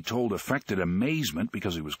everyone he told affected amazement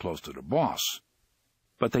because he was close to the boss.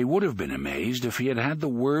 But they would have been amazed if he had had the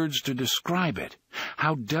words to describe it.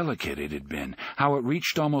 How delicate it had been, how it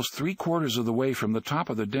reached almost 3/4 of the way from the top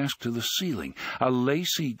of the desk to the ceiling, a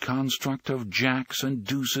lacy construct of jacks and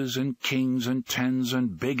deuces and kings and tens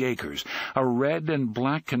and big acres, a red and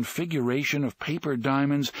black configuration of paper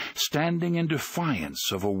diamonds standing in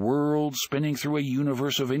defiance of a world spinning through a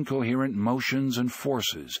universe of incoherent motions and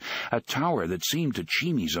forces, a tower that seemed to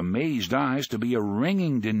Chimmy's amazed eyes to be a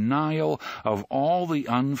ringing denial of all the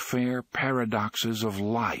unfair paradoxes of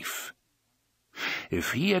life.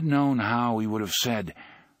 If he had known how, he would have said,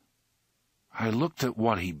 "I looked at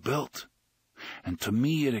what he built, and to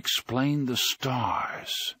me it explained the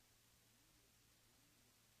stars."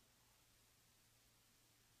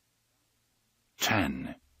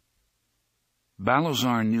 "10.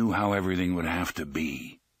 Balazar knew how everything would have to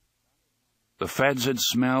be. The feds had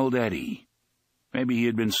smelled Eddie. Maybe he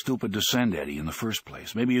had been stupid to send Eddie in the first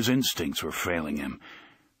place. Maybe his instincts were failing him.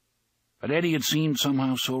 But Eddie had seemed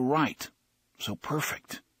somehow so right, so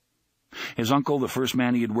perfect. His uncle, the first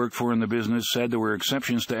man he had worked for in the business, said there were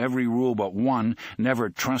exceptions to every rule but one: never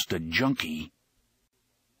trust a junkie.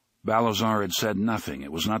 Balazar had said nothing.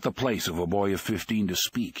 It was not the place of a boy of 15 to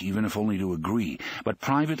speak, even if only to agree, but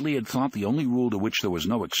privately had thought the only rule to which there was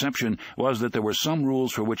no exception was that there were some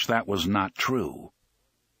rules for which that was not true.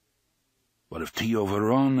 But if Tio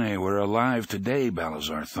Verone were alive today,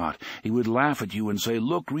 Balazar thought, he would laugh at you and say,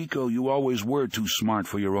 "Look, Rico, you always were too smart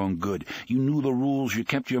for your own good. You knew the rules, you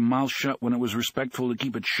kept your mouth shut when it was respectful to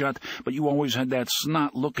keep it shut, but you always had that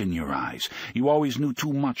snot look in your eyes. You always knew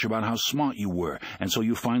too much about how smart you were, and so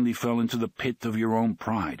you finally fell into the pit of your own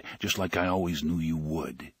pride, just like I always knew you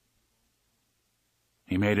would."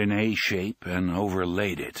 He made an A shape and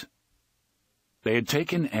overlaid it. They had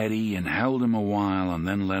taken Eddie and held him a while and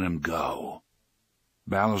then let him go.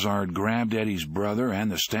 Balazar had grabbed Eddie's brother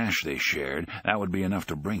and the stash they shared. That would be enough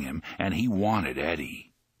to bring him, and he wanted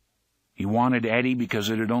Eddie. He wanted Eddie because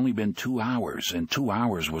it had only been 2 hours, and 2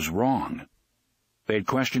 hours was wrong. They had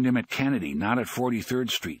questioned him at Kennedy, not at 43rd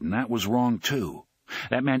Street, and that was wrong too.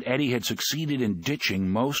 That meant Eddie had succeeded in ditching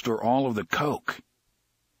most or all of the coke.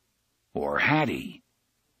 Or had he?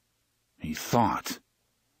 He thought.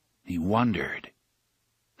 He wondered.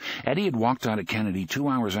 Eddie had walked out of Kennedy 2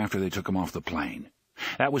 hours after they took him off the plane.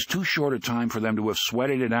 That was too short a time for them to have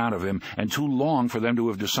sweated it out of him, and too long for them to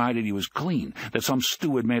have decided he was clean, that some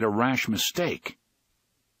stew had made a rash mistake.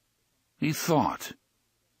 He thought.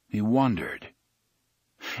 He wondered.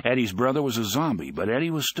 Eddie's brother was a zombie, but Eddie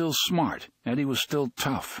was still smart. Eddie was still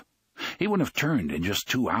tough. He wouldn't have turned in just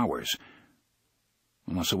 2 hours.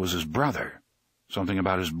 Unless it was his brother. Something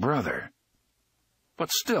about his brother. But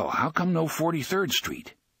still, how come no 43rd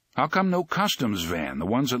Street? How come no customs van, the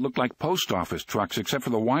ones that looked like post office trucks except for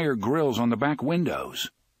the wire grills on the back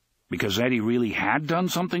windows? Because Eddie really had done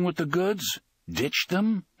something with the goods? Ditched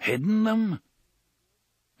them? Hidden them?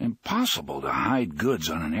 Impossible to hide goods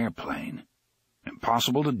on an airplane.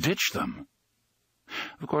 Impossible to ditch them.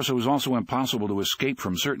 Of course, it was also impossible to escape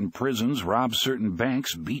from certain prisons, rob certain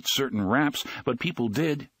banks, beat certain raps, but people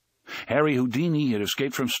did. Harry Houdini had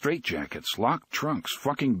escaped from straitjackets, locked trunks,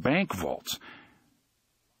 fucking bank vaults.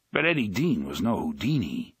 But Eddie Dean was no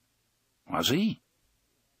Houdini. Was he?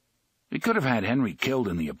 He could have had Henry killed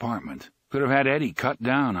in the apartment, could have had Eddie cut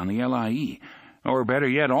down on the LIE, or better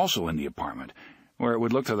yet, also in the apartment, where it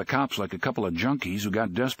would look to the cops like a couple of junkies who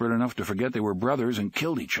got desperate enough to forget they were brothers and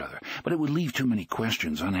killed each other, but it would leave too many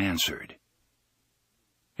questions unanswered.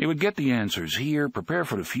 He would get the answers here, prepare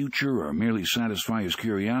for the future, or merely satisfy his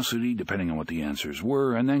curiosity, depending on what the answers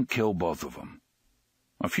were, and then kill both of them.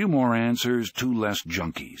 A few more answers, 2 less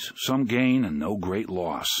junkies, some gain and no great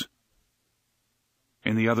loss.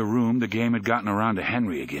 In the other room, the game had gotten around to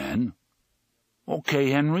Henry again.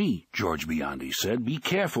 "Okay, Henry," George Biondi said, "be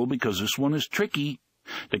careful because this one is tricky.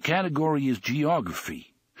 The category is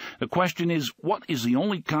geography. The question is, what is the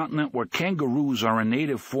only continent where kangaroos are a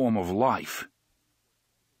native form of life?"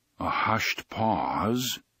 A hushed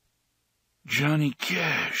pause. "Johnny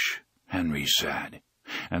Cash," Henry said,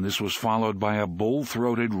 and this was followed by a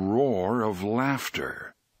bull-throated roar of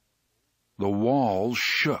laughter. The walls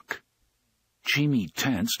shook. Chimmy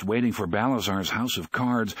tensed, waiting for Balazar's house of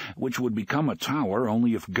cards, which would become a tower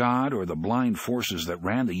only if God or the blind forces that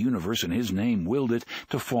ran the universe in his name willed it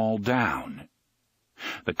to fall down.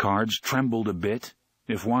 The cards trembled a bit,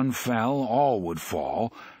 If one fell, all would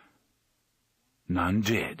fall. None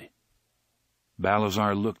did.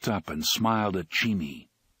 Balazar looked up and smiled at Chimi.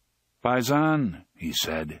 "Paisan," he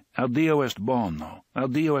said, "el dio est bono, el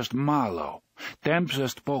dio est malo. Temps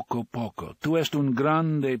est poco poco, tu est un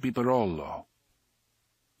grande piperollo."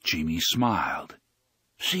 Chimi smiled.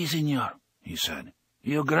 "Si, signor," he said.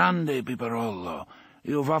 "Io grande piperollo,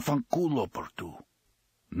 io vaffanculo per tu."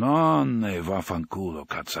 "Non ne vaffanculo,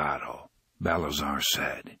 cazzaro," Balazar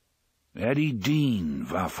said. "Eddie Dean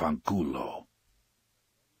vaffanculo."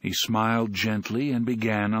 He smiled gently and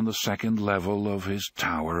began on the second level of his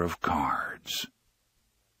tower of cards.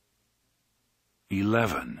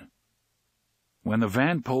 11. When the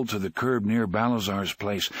van pulled to the curb near Balazar's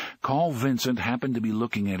place, Carl Vincent happened to be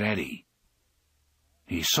looking at Eddie.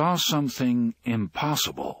 He saw something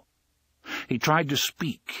impossible. He tried to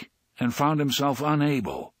speak and found himself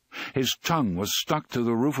unable. His tongue was stuck to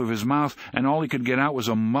the roof of his mouth, and all he could get out was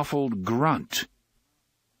a muffled grunt.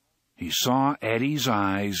 He saw Eddie's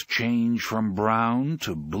eyes change from brown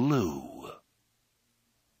to blue.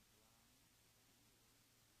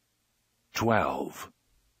 12.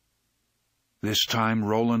 This time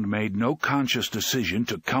Roland made no conscious decision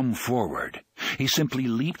to come forward. He simply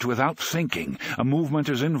leaped without thinking, a movement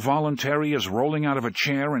as involuntary as rolling out of a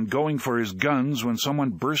chair and going for his guns when someone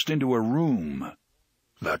burst into a room.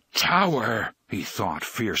 "The tower!" he thought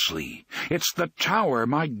fiercely. "It's the tower!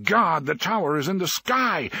 My God, the tower is in the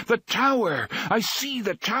sky! The tower! I see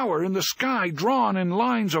the tower in the sky, drawn in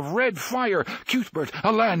lines of red fire! Cuthbert,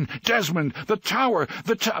 Alain, Desmond, the tower,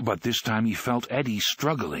 But this time he felt Eddie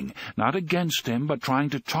struggling, not against him, but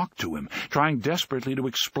trying to talk to him, trying desperately to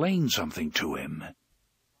explain something to him.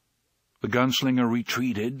 The gunslinger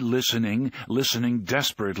retreated, listening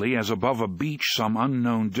desperately, as above a beach some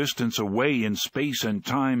unknown distance away in space and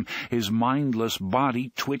time his mindless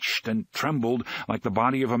body twitched and trembled like the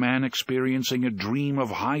body of a man experiencing a dream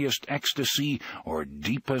of highest ecstasy or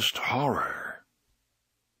deepest horror.